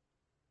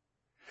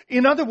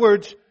 In other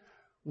words,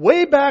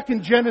 way back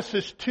in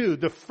Genesis 2,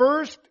 the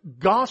first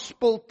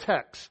gospel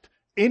text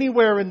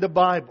anywhere in the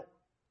Bible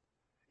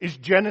is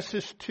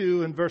Genesis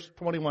 2 and verse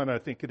 21, I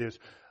think it is.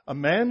 A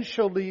man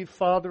shall leave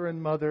father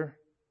and mother,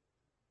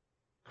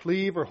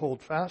 cleave or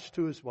hold fast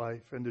to his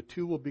wife, and the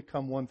two will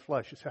become one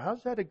flesh. You say,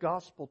 how's that a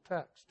gospel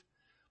text?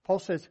 Paul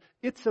says,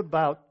 it's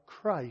about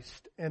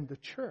Christ and the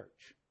church.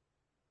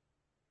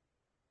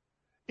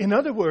 In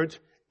other words,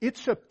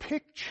 it's a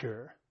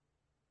picture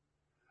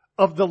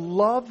of the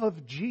love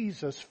of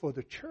Jesus for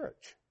the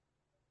church.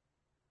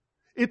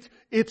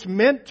 It's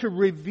meant to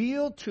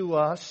reveal to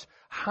us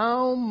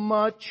how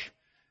much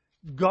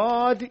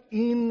God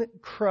in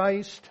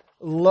Christ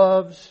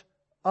loves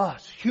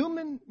us.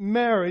 Human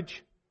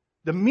marriage,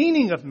 the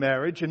meaning of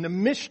marriage and the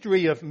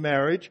mystery of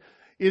marriage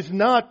is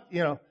not,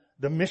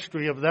 the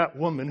mystery of that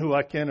woman who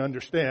I can't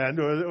understand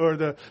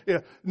the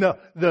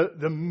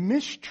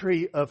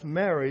mystery of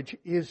marriage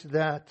is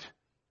that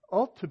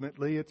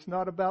ultimately it's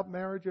not about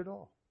marriage at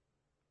all.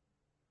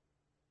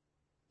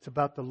 It's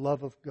about the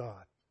love of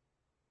God.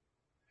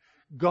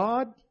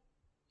 God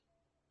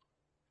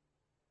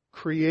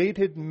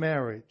created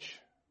marriage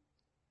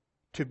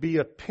to be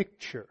a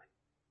picture,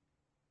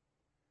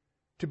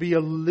 to be a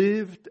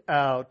lived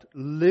out,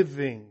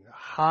 living,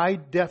 high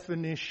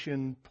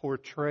definition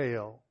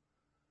portrayal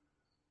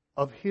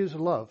of His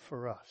love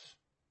for us.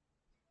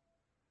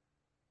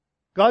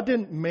 God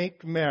didn't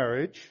make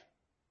marriage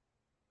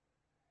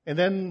and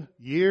then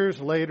years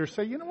later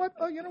say, you know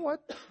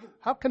what?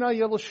 How can I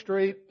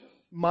illustrate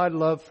my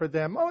love for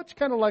them? Oh, it's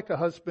kind of like a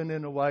husband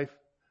and a wife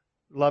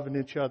loving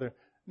each other.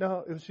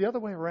 No, it was the other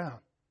way around.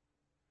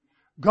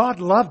 God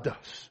loved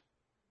us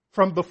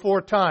from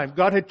before time.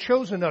 God had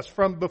chosen us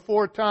from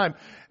before time.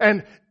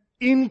 And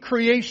in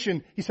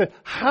creation, He said,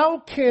 how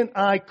can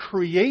I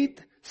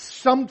create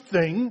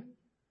something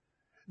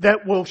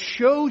that will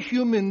show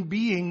human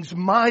beings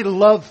my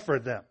love for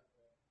them?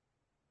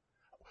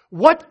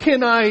 What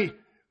can I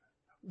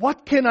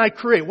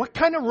create? What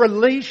kind of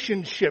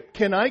relationship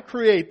can I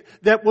create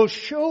that will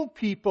show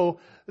people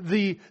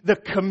the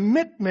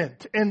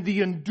commitment and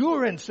the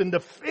endurance and the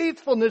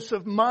faithfulness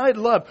of my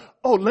love?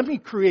 Oh, let me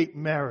create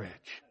marriage.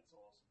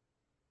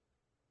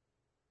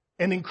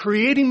 And in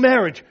creating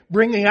marriage,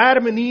 bringing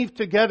Adam and Eve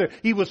together,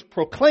 He was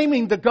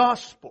proclaiming the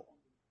gospel.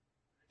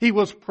 He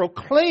was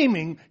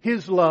proclaiming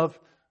His love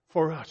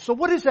for us. So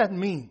what does that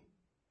mean?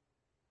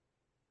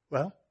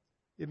 Well,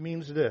 it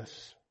means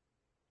this.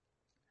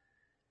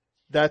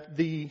 That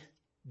the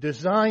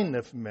design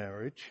of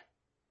marriage,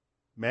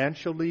 man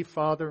shall leave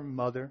father and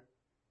mother,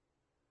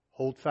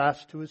 hold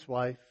fast to his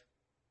wife,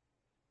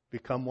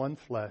 become one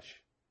flesh,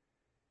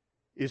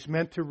 is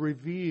meant to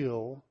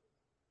reveal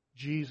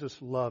Jesus'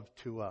 love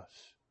to us.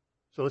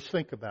 So let's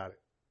think about it.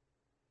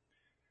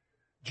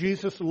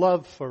 Jesus'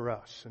 love for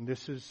us, and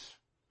this is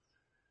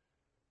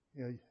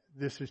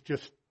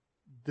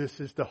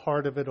the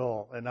heart of it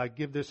all. And I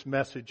give this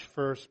message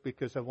first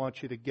because I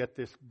want you to get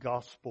this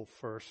gospel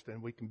first,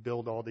 and we can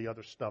build all the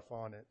other stuff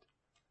on it.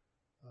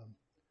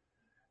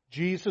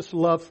 Jesus'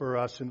 love for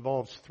us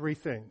involves three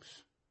things.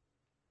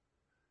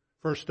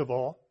 First of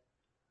all,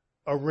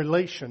 a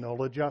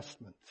relational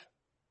adjustment.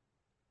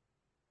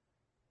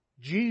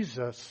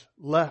 Jesus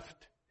left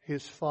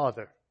His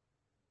Father.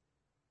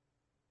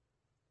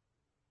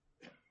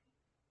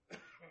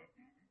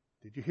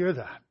 Did you hear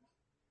that?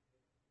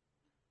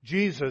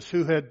 Jesus,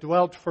 who had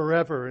dwelt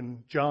forever,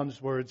 in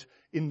John's words,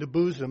 in the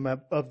bosom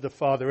of the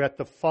Father, at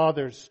the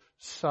Father's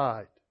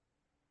side.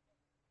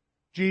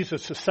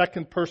 Jesus, the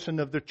second person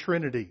of the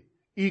Trinity,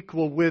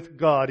 equal with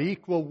God,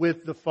 equal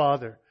with the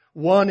Father,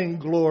 one in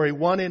glory,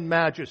 one in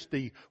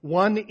majesty,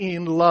 one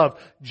in love.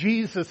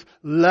 Jesus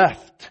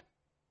left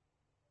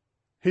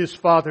His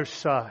Father's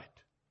side.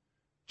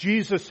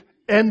 Jesus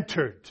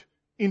entered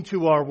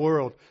into our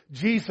world.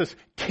 Jesus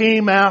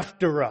came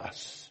after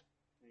us.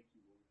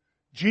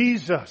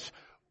 Jesus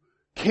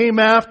came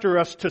after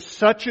us to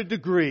such a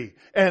degree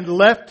and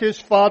left His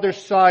Father's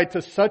side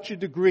to such a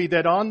degree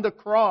that on the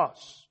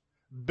cross,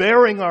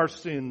 bearing our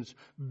sins,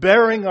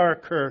 bearing our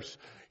curse,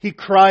 He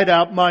cried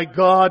out, my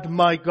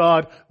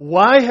God,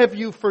 why have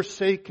you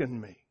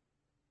forsaken me?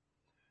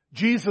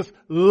 Jesus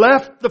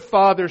left the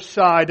Father's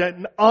side,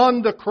 and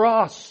on the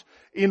cross,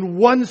 in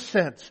one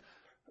sense,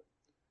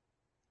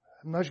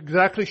 I'm not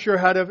exactly sure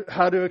how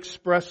to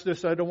express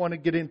this. I don't want to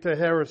get into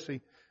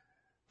heresy.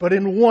 But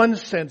in one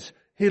sense,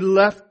 He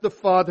left the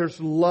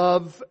Father's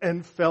love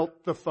and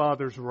felt the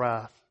Father's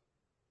wrath.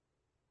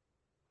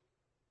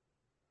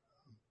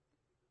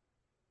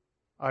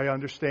 I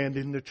understand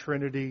in the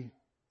Trinity,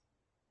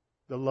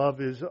 the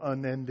love is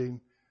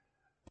unending,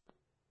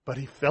 but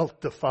He felt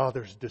the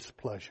Father's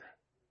displeasure.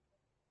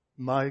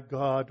 My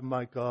God,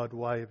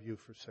 why have you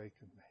forsaken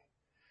me?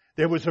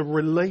 There was a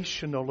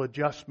relational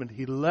adjustment.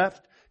 He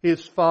left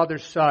His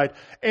Father's side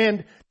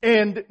and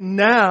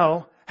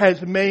now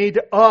has made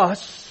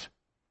us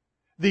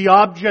the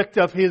object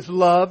of His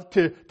love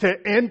to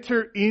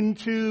enter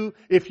into,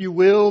 if you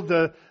will,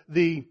 the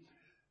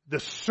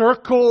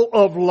circle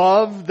of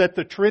love that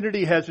the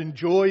Trinity has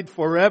enjoyed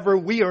forever.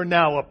 We are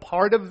now a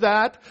part of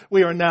that.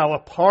 We are now a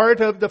part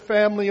of the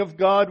family of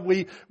God.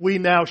 We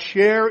now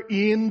share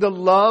in the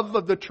love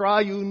of the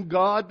triune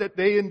God that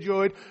they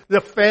enjoyed.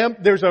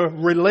 There's a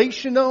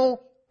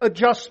relational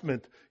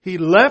adjustment. He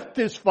left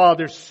His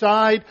Father's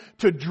side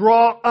to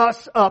draw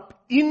us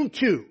up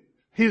into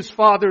His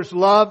Father's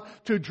love,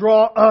 to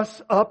draw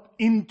us up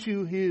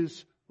into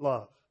His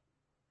love.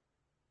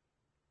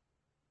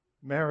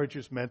 Marriage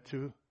is meant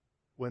to,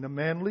 when a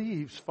man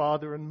leaves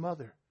father and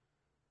mother,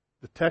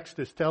 the text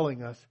is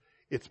telling us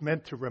it's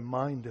meant to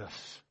remind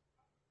us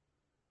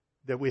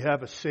that we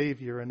have a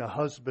Savior and a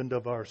husband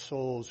of our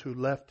souls who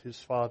left His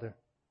Father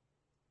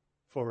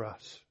for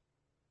us.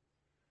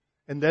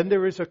 And then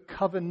there is a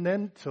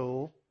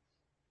covenantal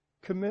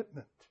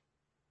commitment.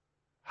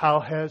 How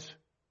has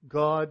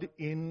God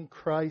in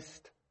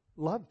Christ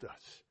loved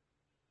us?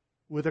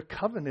 With a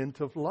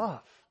covenant of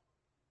love.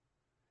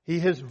 He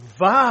has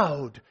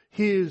vowed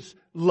His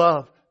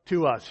love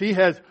to us. He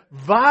has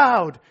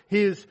vowed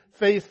His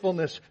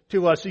faithfulness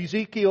to us.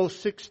 Ezekiel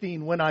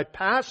 16, when I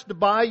passed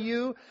by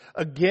you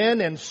again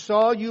and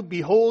saw you,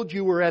 behold,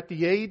 you were at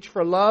the age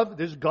for love.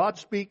 This is God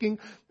speaking.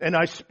 And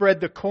I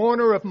spread the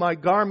corner of my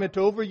garment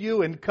over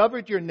you and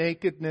covered your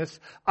nakedness.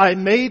 I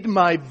made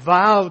my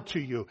vow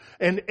to you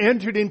and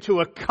entered into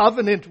a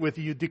covenant with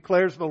you,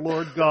 declares the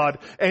Lord God,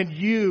 and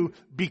you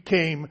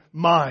became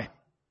mine.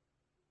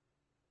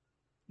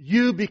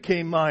 You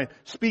became mine.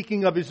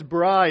 Speaking of His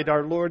bride,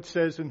 our Lord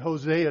says in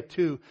Hosea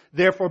 2,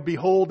 therefore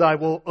behold, I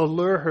will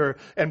allure her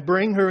and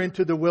bring her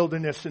into the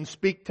wilderness and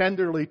speak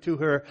tenderly to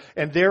her.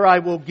 And there I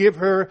will give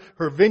her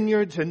her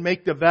vineyards and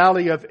make the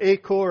valley of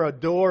Achor a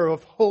door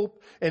of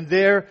hope. And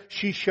there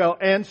she shall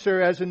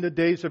answer as in the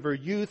days of her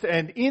youth.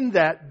 And in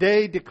that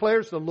day,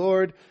 declares the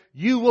Lord,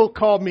 you will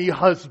call me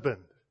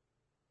husband.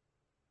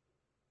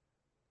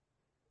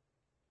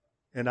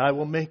 And I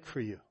will make for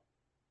you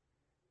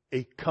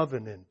a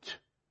covenant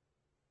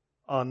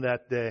on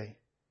that day,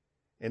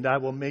 and I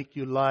will make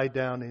you lie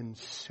down in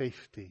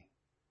safety,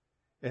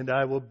 and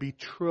I will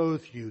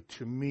betroth you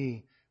to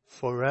me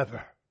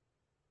forever.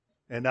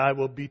 And I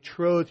will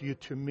betroth you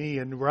to me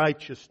in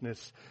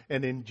righteousness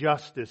and in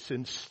justice,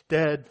 in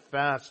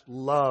steadfast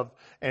love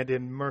and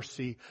in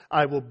mercy.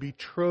 I will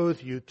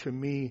betroth you to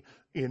me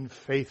in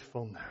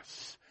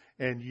faithfulness,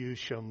 and you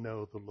shall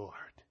know the Lord.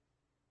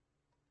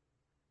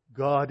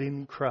 God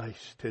in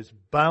Christ has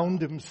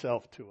bound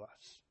Himself to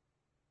us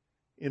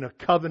in a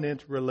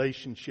covenant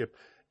relationship.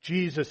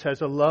 Jesus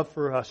has a love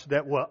for us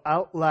that will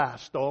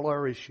outlast all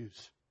our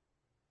issues.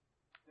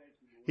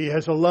 He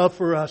has a love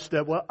for us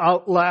that will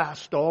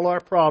outlast all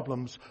our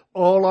problems,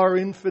 all our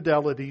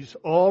infidelities,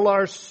 all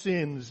our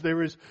sins.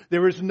 There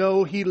is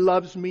no He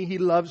loves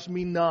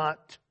me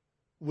not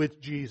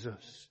with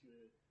Jesus.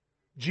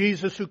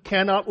 Jesus who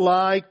cannot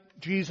lie,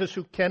 Jesus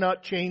who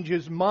cannot change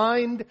His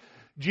mind,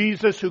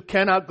 Jesus who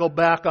cannot go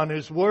back on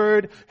His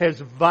word, has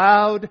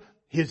vowed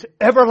His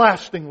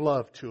everlasting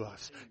love to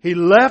us. He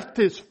left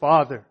His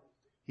Father.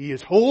 He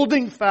is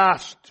holding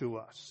fast to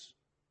us.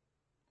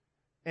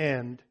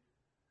 And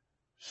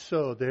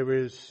so there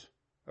is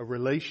a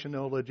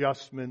relational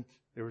adjustment.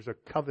 There is a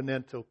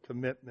covenantal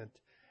commitment.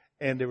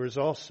 And there is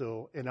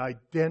also an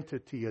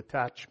identity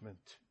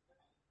attachment.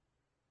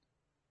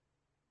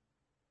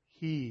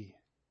 He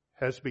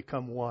has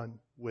become one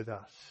with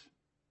us.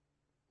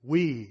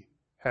 We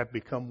have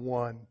become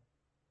one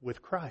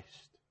with Christ.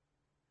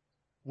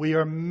 We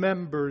are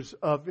members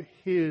of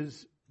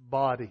His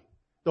body.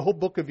 The whole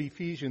book of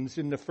Ephesians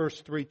in the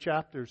first 3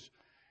 chapters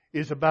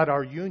is about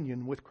our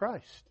union with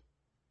Christ.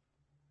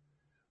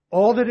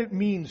 All that it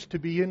means to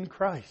be in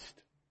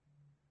Christ.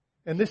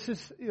 And this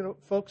is,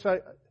 folks,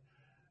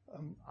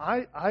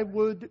 I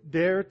would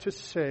dare to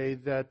say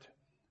that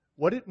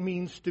what it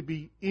means to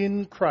be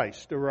in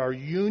Christ, or our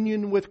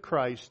union with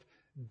Christ,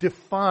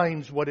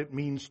 defines what it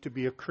means to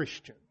be a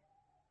Christian.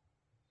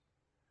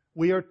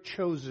 We are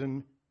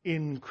chosen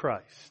in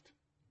Christ.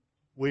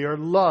 We are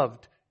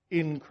loved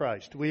in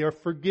Christ. We are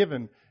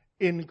forgiven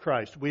in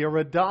Christ. We are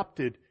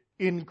adopted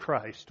in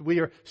Christ. We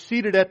are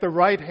seated at the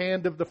right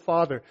hand of the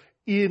Father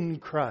in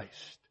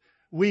Christ.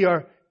 We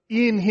are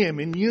in Him,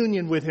 in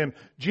union with Him.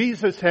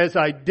 Jesus has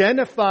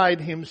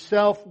identified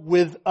Himself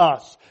with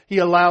us. He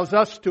allows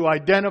us to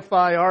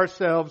identify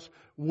ourselves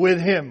with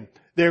Him.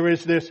 There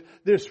is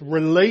this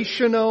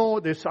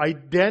relational, this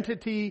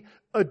identity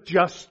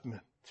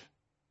adjustment.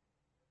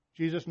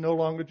 Jesus no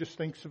longer just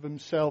thinks of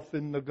Himself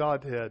in the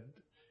Godhead.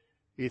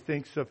 He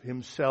thinks of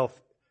Himself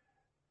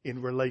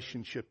in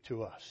relationship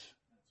to us.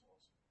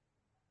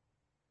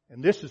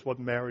 And this is what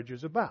marriage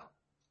is about.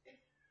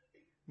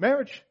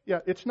 Marriage,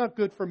 it's not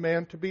good for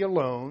man to be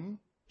alone,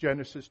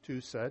 Genesis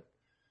 2 said.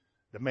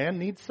 The man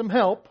needs some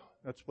help.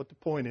 That's what the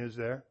point is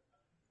there.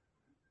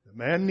 The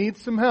man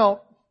needs some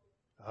help.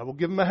 I will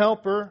give him a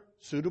helper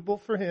suitable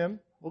for him.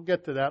 We'll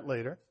get to that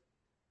later.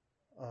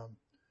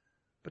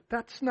 But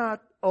that's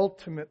not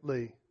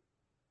ultimately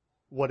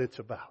what it's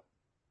about.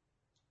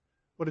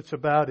 What it's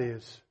about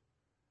is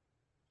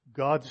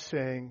God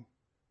saying,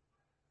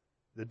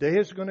 the day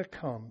is going to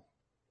come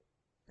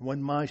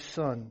when my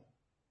Son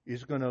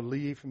is going to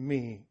leave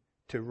me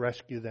to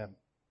rescue them.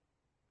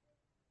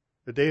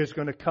 The day is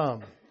going to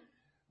come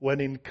when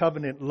in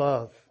covenant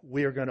love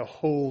we are going to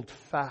hold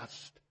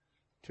fast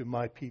to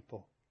my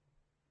people.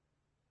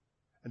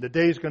 And the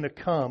day is going to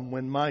come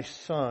when my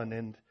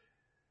Son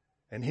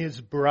and His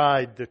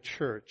bride, the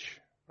church,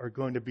 are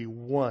going to be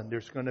one.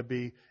 There's going to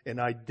be an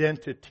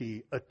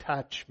identity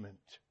attachment.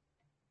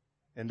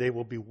 And they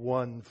will be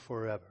one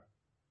forever.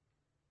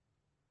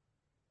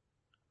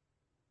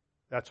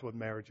 That's what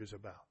marriage is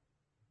about.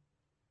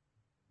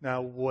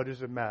 Now, what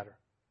does it matter?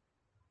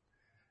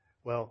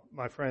 Well,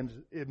 my friends,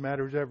 it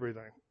matters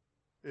everything.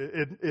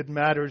 It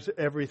matters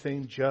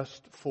everything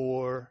just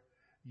for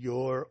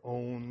your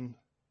own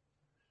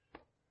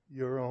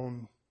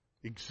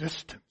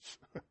existence.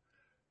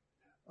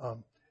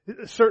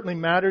 It certainly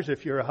matters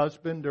if you're a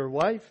husband or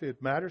wife.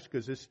 It matters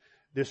because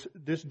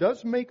this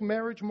does make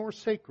marriage more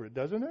sacred,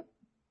 doesn't it?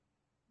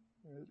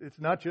 It's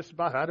not just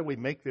about how do we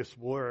make this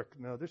work.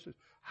 No, this is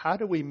how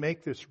do we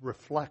make this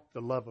reflect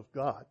the love of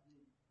God?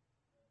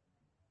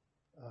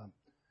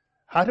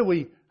 How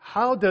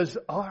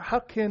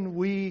can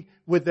we,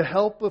 with the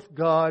help of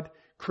God,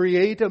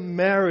 create a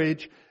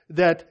marriage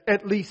that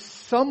at least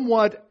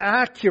somewhat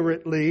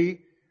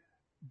accurately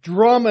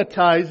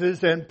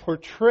dramatizes and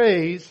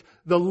portrays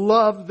the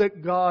love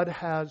that God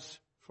has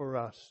for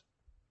us?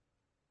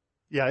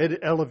 Yeah, it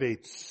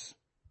elevates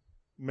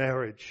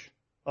marriage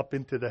up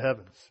into the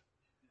heavens.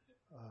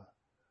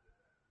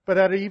 But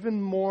at an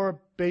even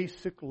more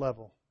basic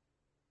level,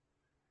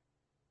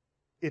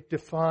 it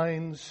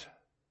defines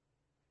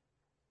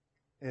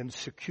and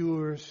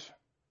secures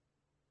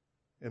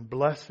and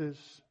blesses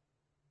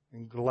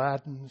and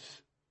gladdens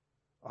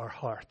our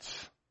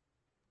hearts.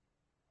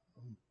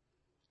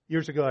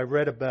 Years ago, I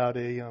read about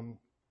an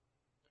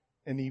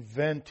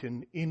event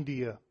in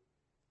India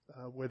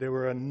where there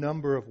were a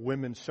number of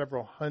women,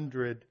 several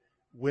hundred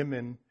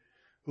women,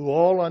 who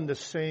all on the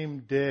same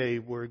day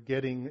were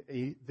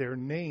getting their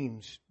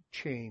names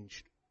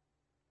changed.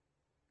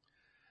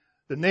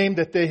 The name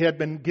that they had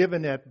been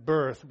given at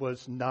birth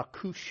was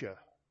Nakusha.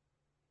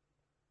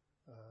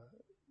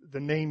 The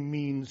name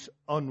means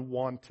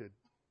unwanted.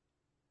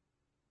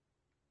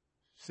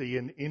 See,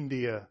 in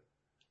India,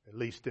 at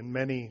least in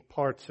many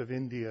parts of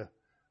India,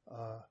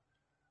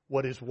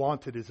 what is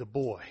wanted is a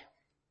boy.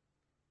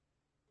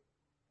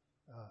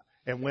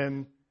 And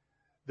when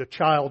the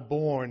child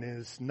born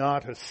is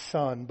not a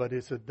son, but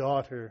is a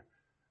daughter,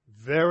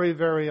 very,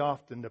 very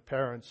often the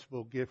parents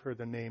will give her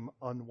the name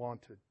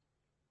unwanted,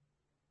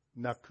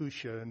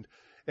 Nakusha.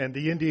 And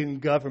the Indian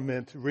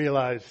government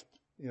realized,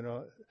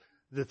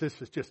 that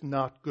this is just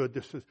not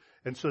good.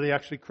 And so they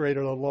actually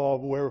created a law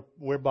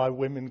whereby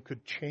women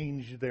could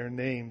change their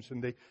names,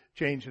 and they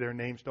changed their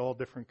names to all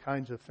different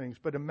kinds of things.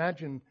 But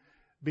imagine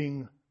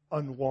being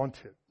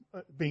unwanted,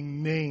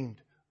 being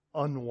named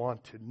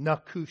unwanted,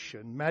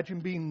 Nakusha. Imagine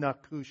being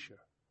Nakusha.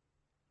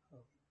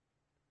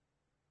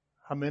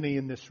 How many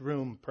in this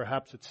room,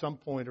 perhaps at some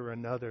point or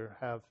another,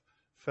 have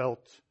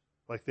felt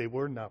like they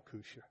were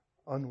Nakusha,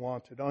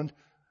 unwanted,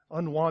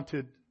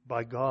 unwanted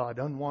by God,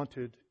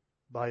 unwanted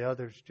by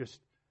others, just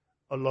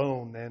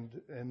alone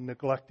and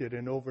neglected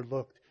and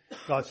overlooked?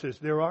 God says,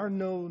 there are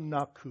no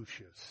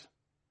Nakushas.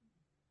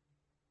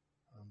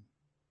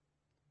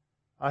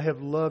 I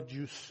have loved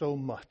you so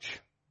much.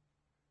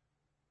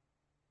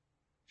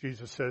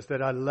 Jesus says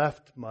that I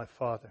left my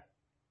Father.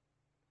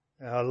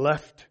 And I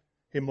left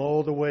Him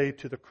all the way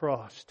to the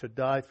cross to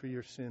die for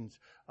your sins.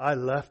 I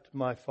left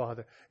my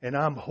Father, and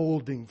I'm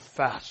holding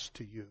fast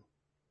to you.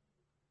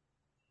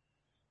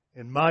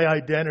 And my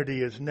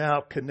identity is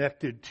now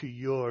connected to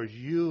yours.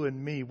 You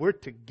and me, we're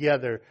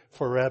together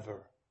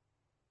forever,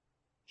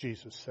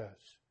 Jesus says.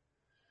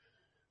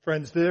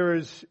 Friends, there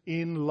is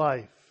in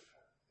life,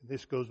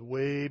 this goes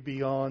way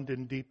beyond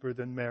and deeper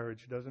than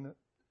marriage, doesn't it?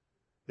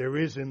 There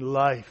is in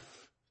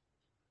life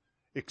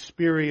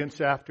experience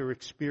after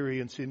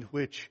experience in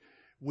which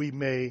we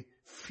may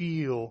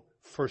feel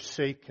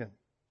forsaken,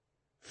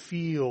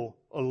 feel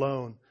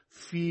alone,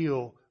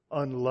 feel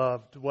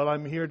unloved. Well,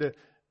 I'm here to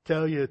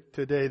tell you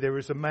today, there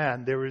is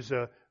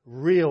a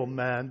real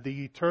man,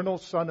 the eternal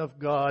Son of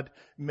God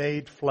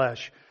made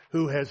flesh,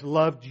 who has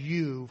loved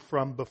you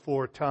from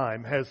before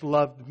time, has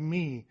loved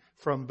me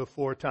from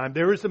before time.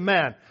 There is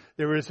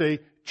a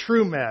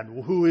true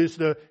man who is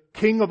the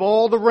King of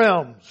all the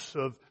realms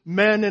of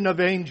men and of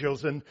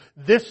angels. And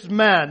this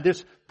man,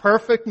 this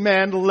perfect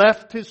man,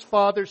 left his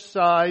Father's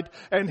side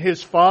and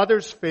his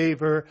Father's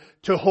favor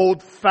to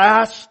hold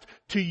fast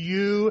to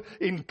you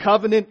in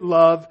covenant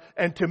love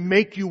and to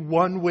make you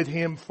one with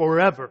Him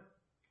forever.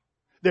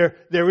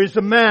 There is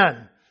a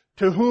man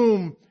to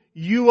whom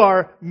you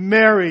are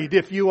married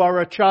if you are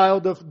a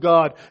child of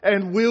God,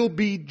 and will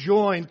be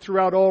joined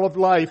throughout all of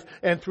life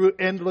and through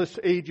endless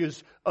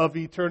ages of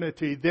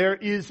eternity. There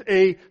is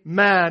a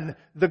man,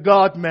 the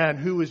God-man,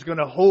 who is going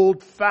to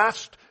hold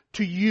fast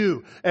to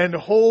you and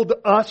hold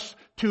us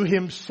to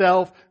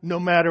Himself no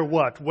matter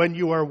what. When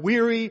you are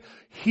weary,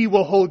 He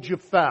will hold you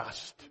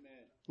fast.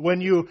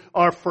 When you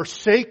are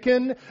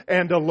forsaken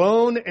and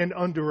alone and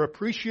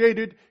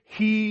underappreciated,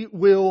 He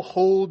will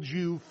hold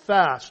you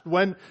fast.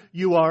 When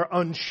you are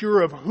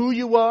unsure of who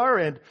you are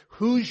and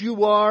whose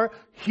you are,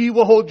 He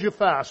will hold you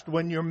fast.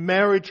 When your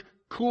marriage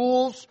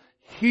cools,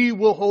 He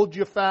will hold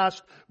you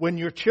fast. When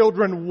your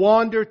children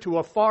wander to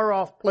a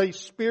far-off place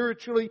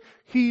spiritually,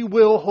 He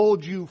will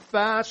hold you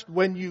fast.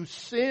 When you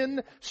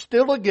sin,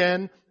 still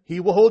again,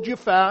 He will hold you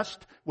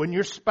fast. When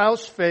your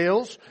spouse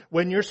fails,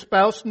 when your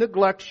spouse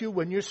neglects you,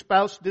 when your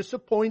spouse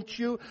disappoints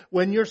you,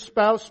 when your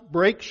spouse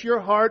breaks your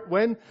heart,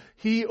 when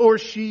he or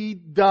she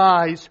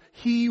dies,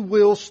 He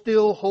will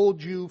still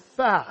hold you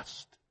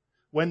fast.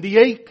 When the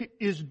ache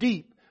is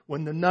deep,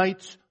 when the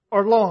nights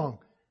are long,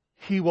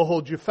 He will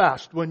hold you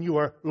fast. When you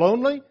are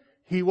lonely,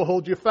 He will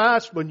hold you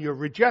fast. When you're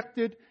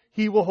rejected,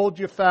 He will hold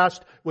you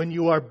fast. When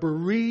you are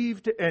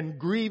bereaved and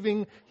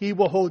grieving, He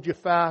will hold you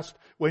fast.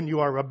 When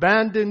you are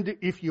abandoned,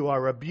 if you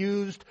are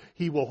abused,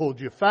 He will hold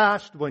you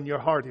fast. When your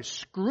heart is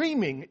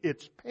screaming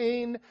its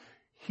pain,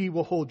 He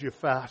will hold you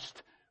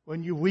fast.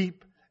 When you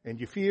weep and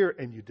you fear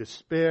and you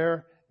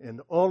despair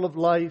and all of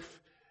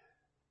life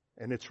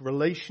and its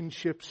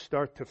relationships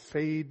start to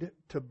fade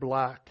to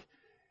black,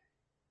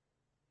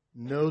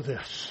 know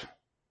this.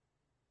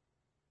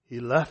 He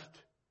left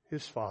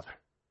His Father,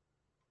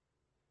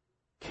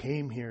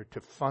 came here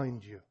to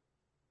find you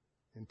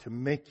and to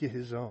make you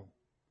His own,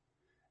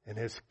 and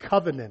has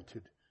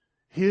covenanted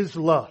His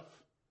love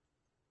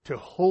to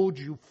hold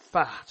you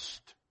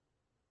fast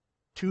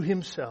to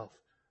Himself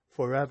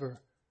forever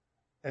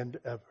and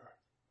ever.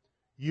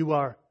 You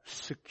are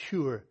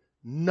secure.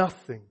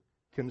 Nothing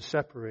can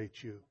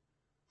separate you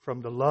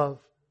from the love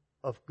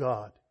of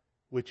God,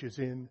 which is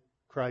in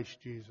Christ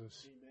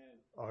Jesus,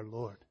 our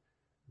Lord.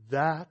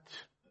 That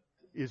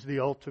is the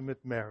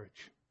ultimate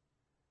marriage.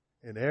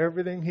 And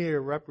everything here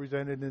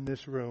represented in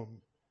this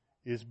room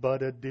is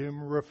but a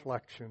dim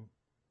reflection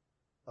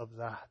of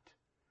that.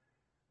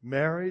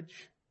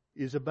 Marriage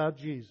is about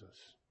Jesus,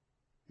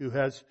 who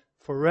has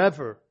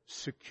forever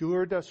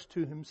secured us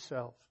to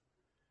Himself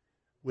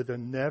with a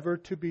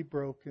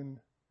never-to-be-broken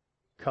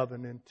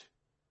covenant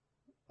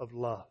of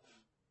love.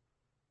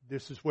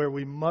 This is where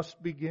we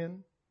must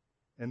begin,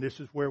 and this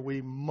is where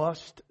we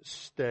must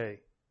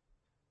stay.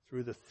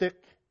 Through the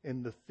thick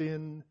and the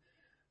thin,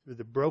 through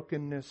the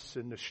brokenness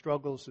and the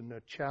struggles and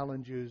the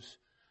challenges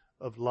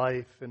of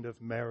life and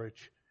of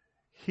marriage.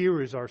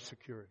 Here is our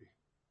security.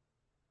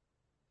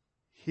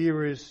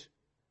 Here is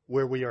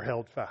where we are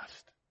held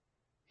fast.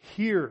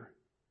 Here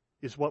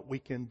is what we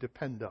can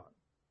depend on.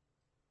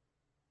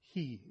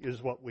 He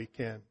is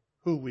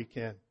who we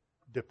can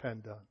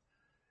depend on.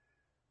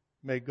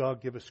 May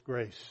God give us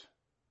grace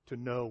to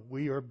know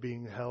we are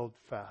being held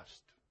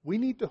fast. We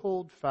need to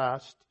hold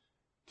fast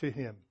to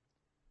Him.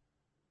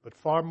 But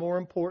far more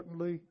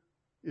importantly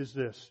is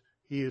this: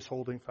 He is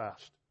holding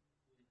fast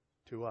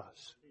to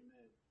us.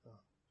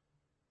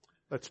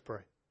 Let's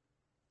pray.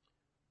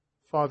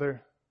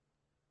 Father,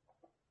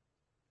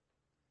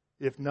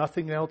 if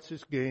nothing else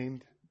is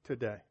gained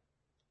today,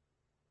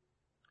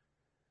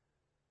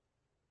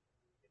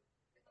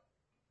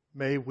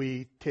 may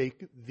we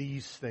take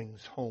these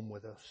things home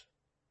with us.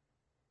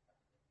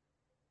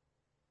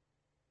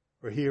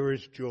 For here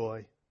is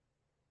joy.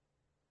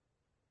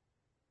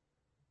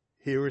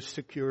 Here is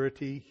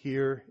security.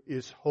 Here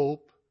is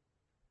hope.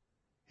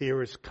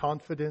 Here is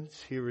confidence.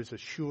 Here is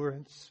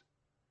assurance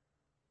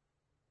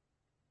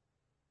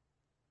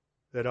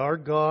that our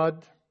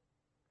God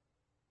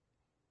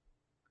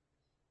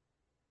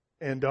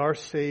and our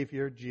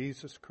Savior,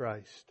 Jesus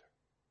Christ,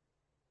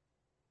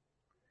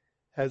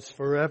 has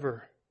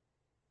forever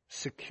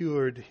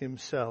secured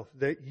Himself.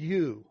 That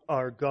you,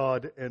 our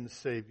God and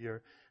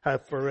Savior,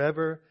 have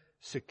forever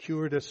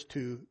secured us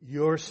to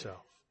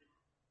yourself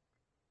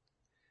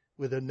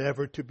with a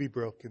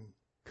never-to-be-broken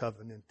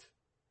covenant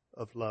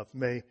of love.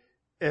 May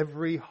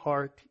every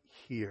heart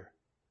here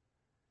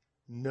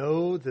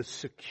know the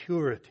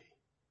security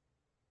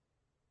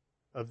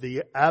of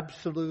the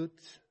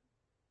absolute,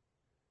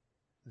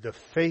 the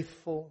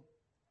faithful,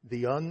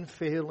 the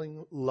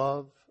unfailing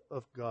love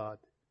of God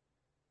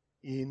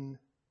in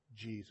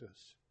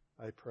Jesus.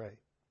 I pray.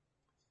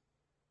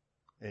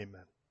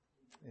 Amen.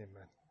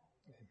 Amen.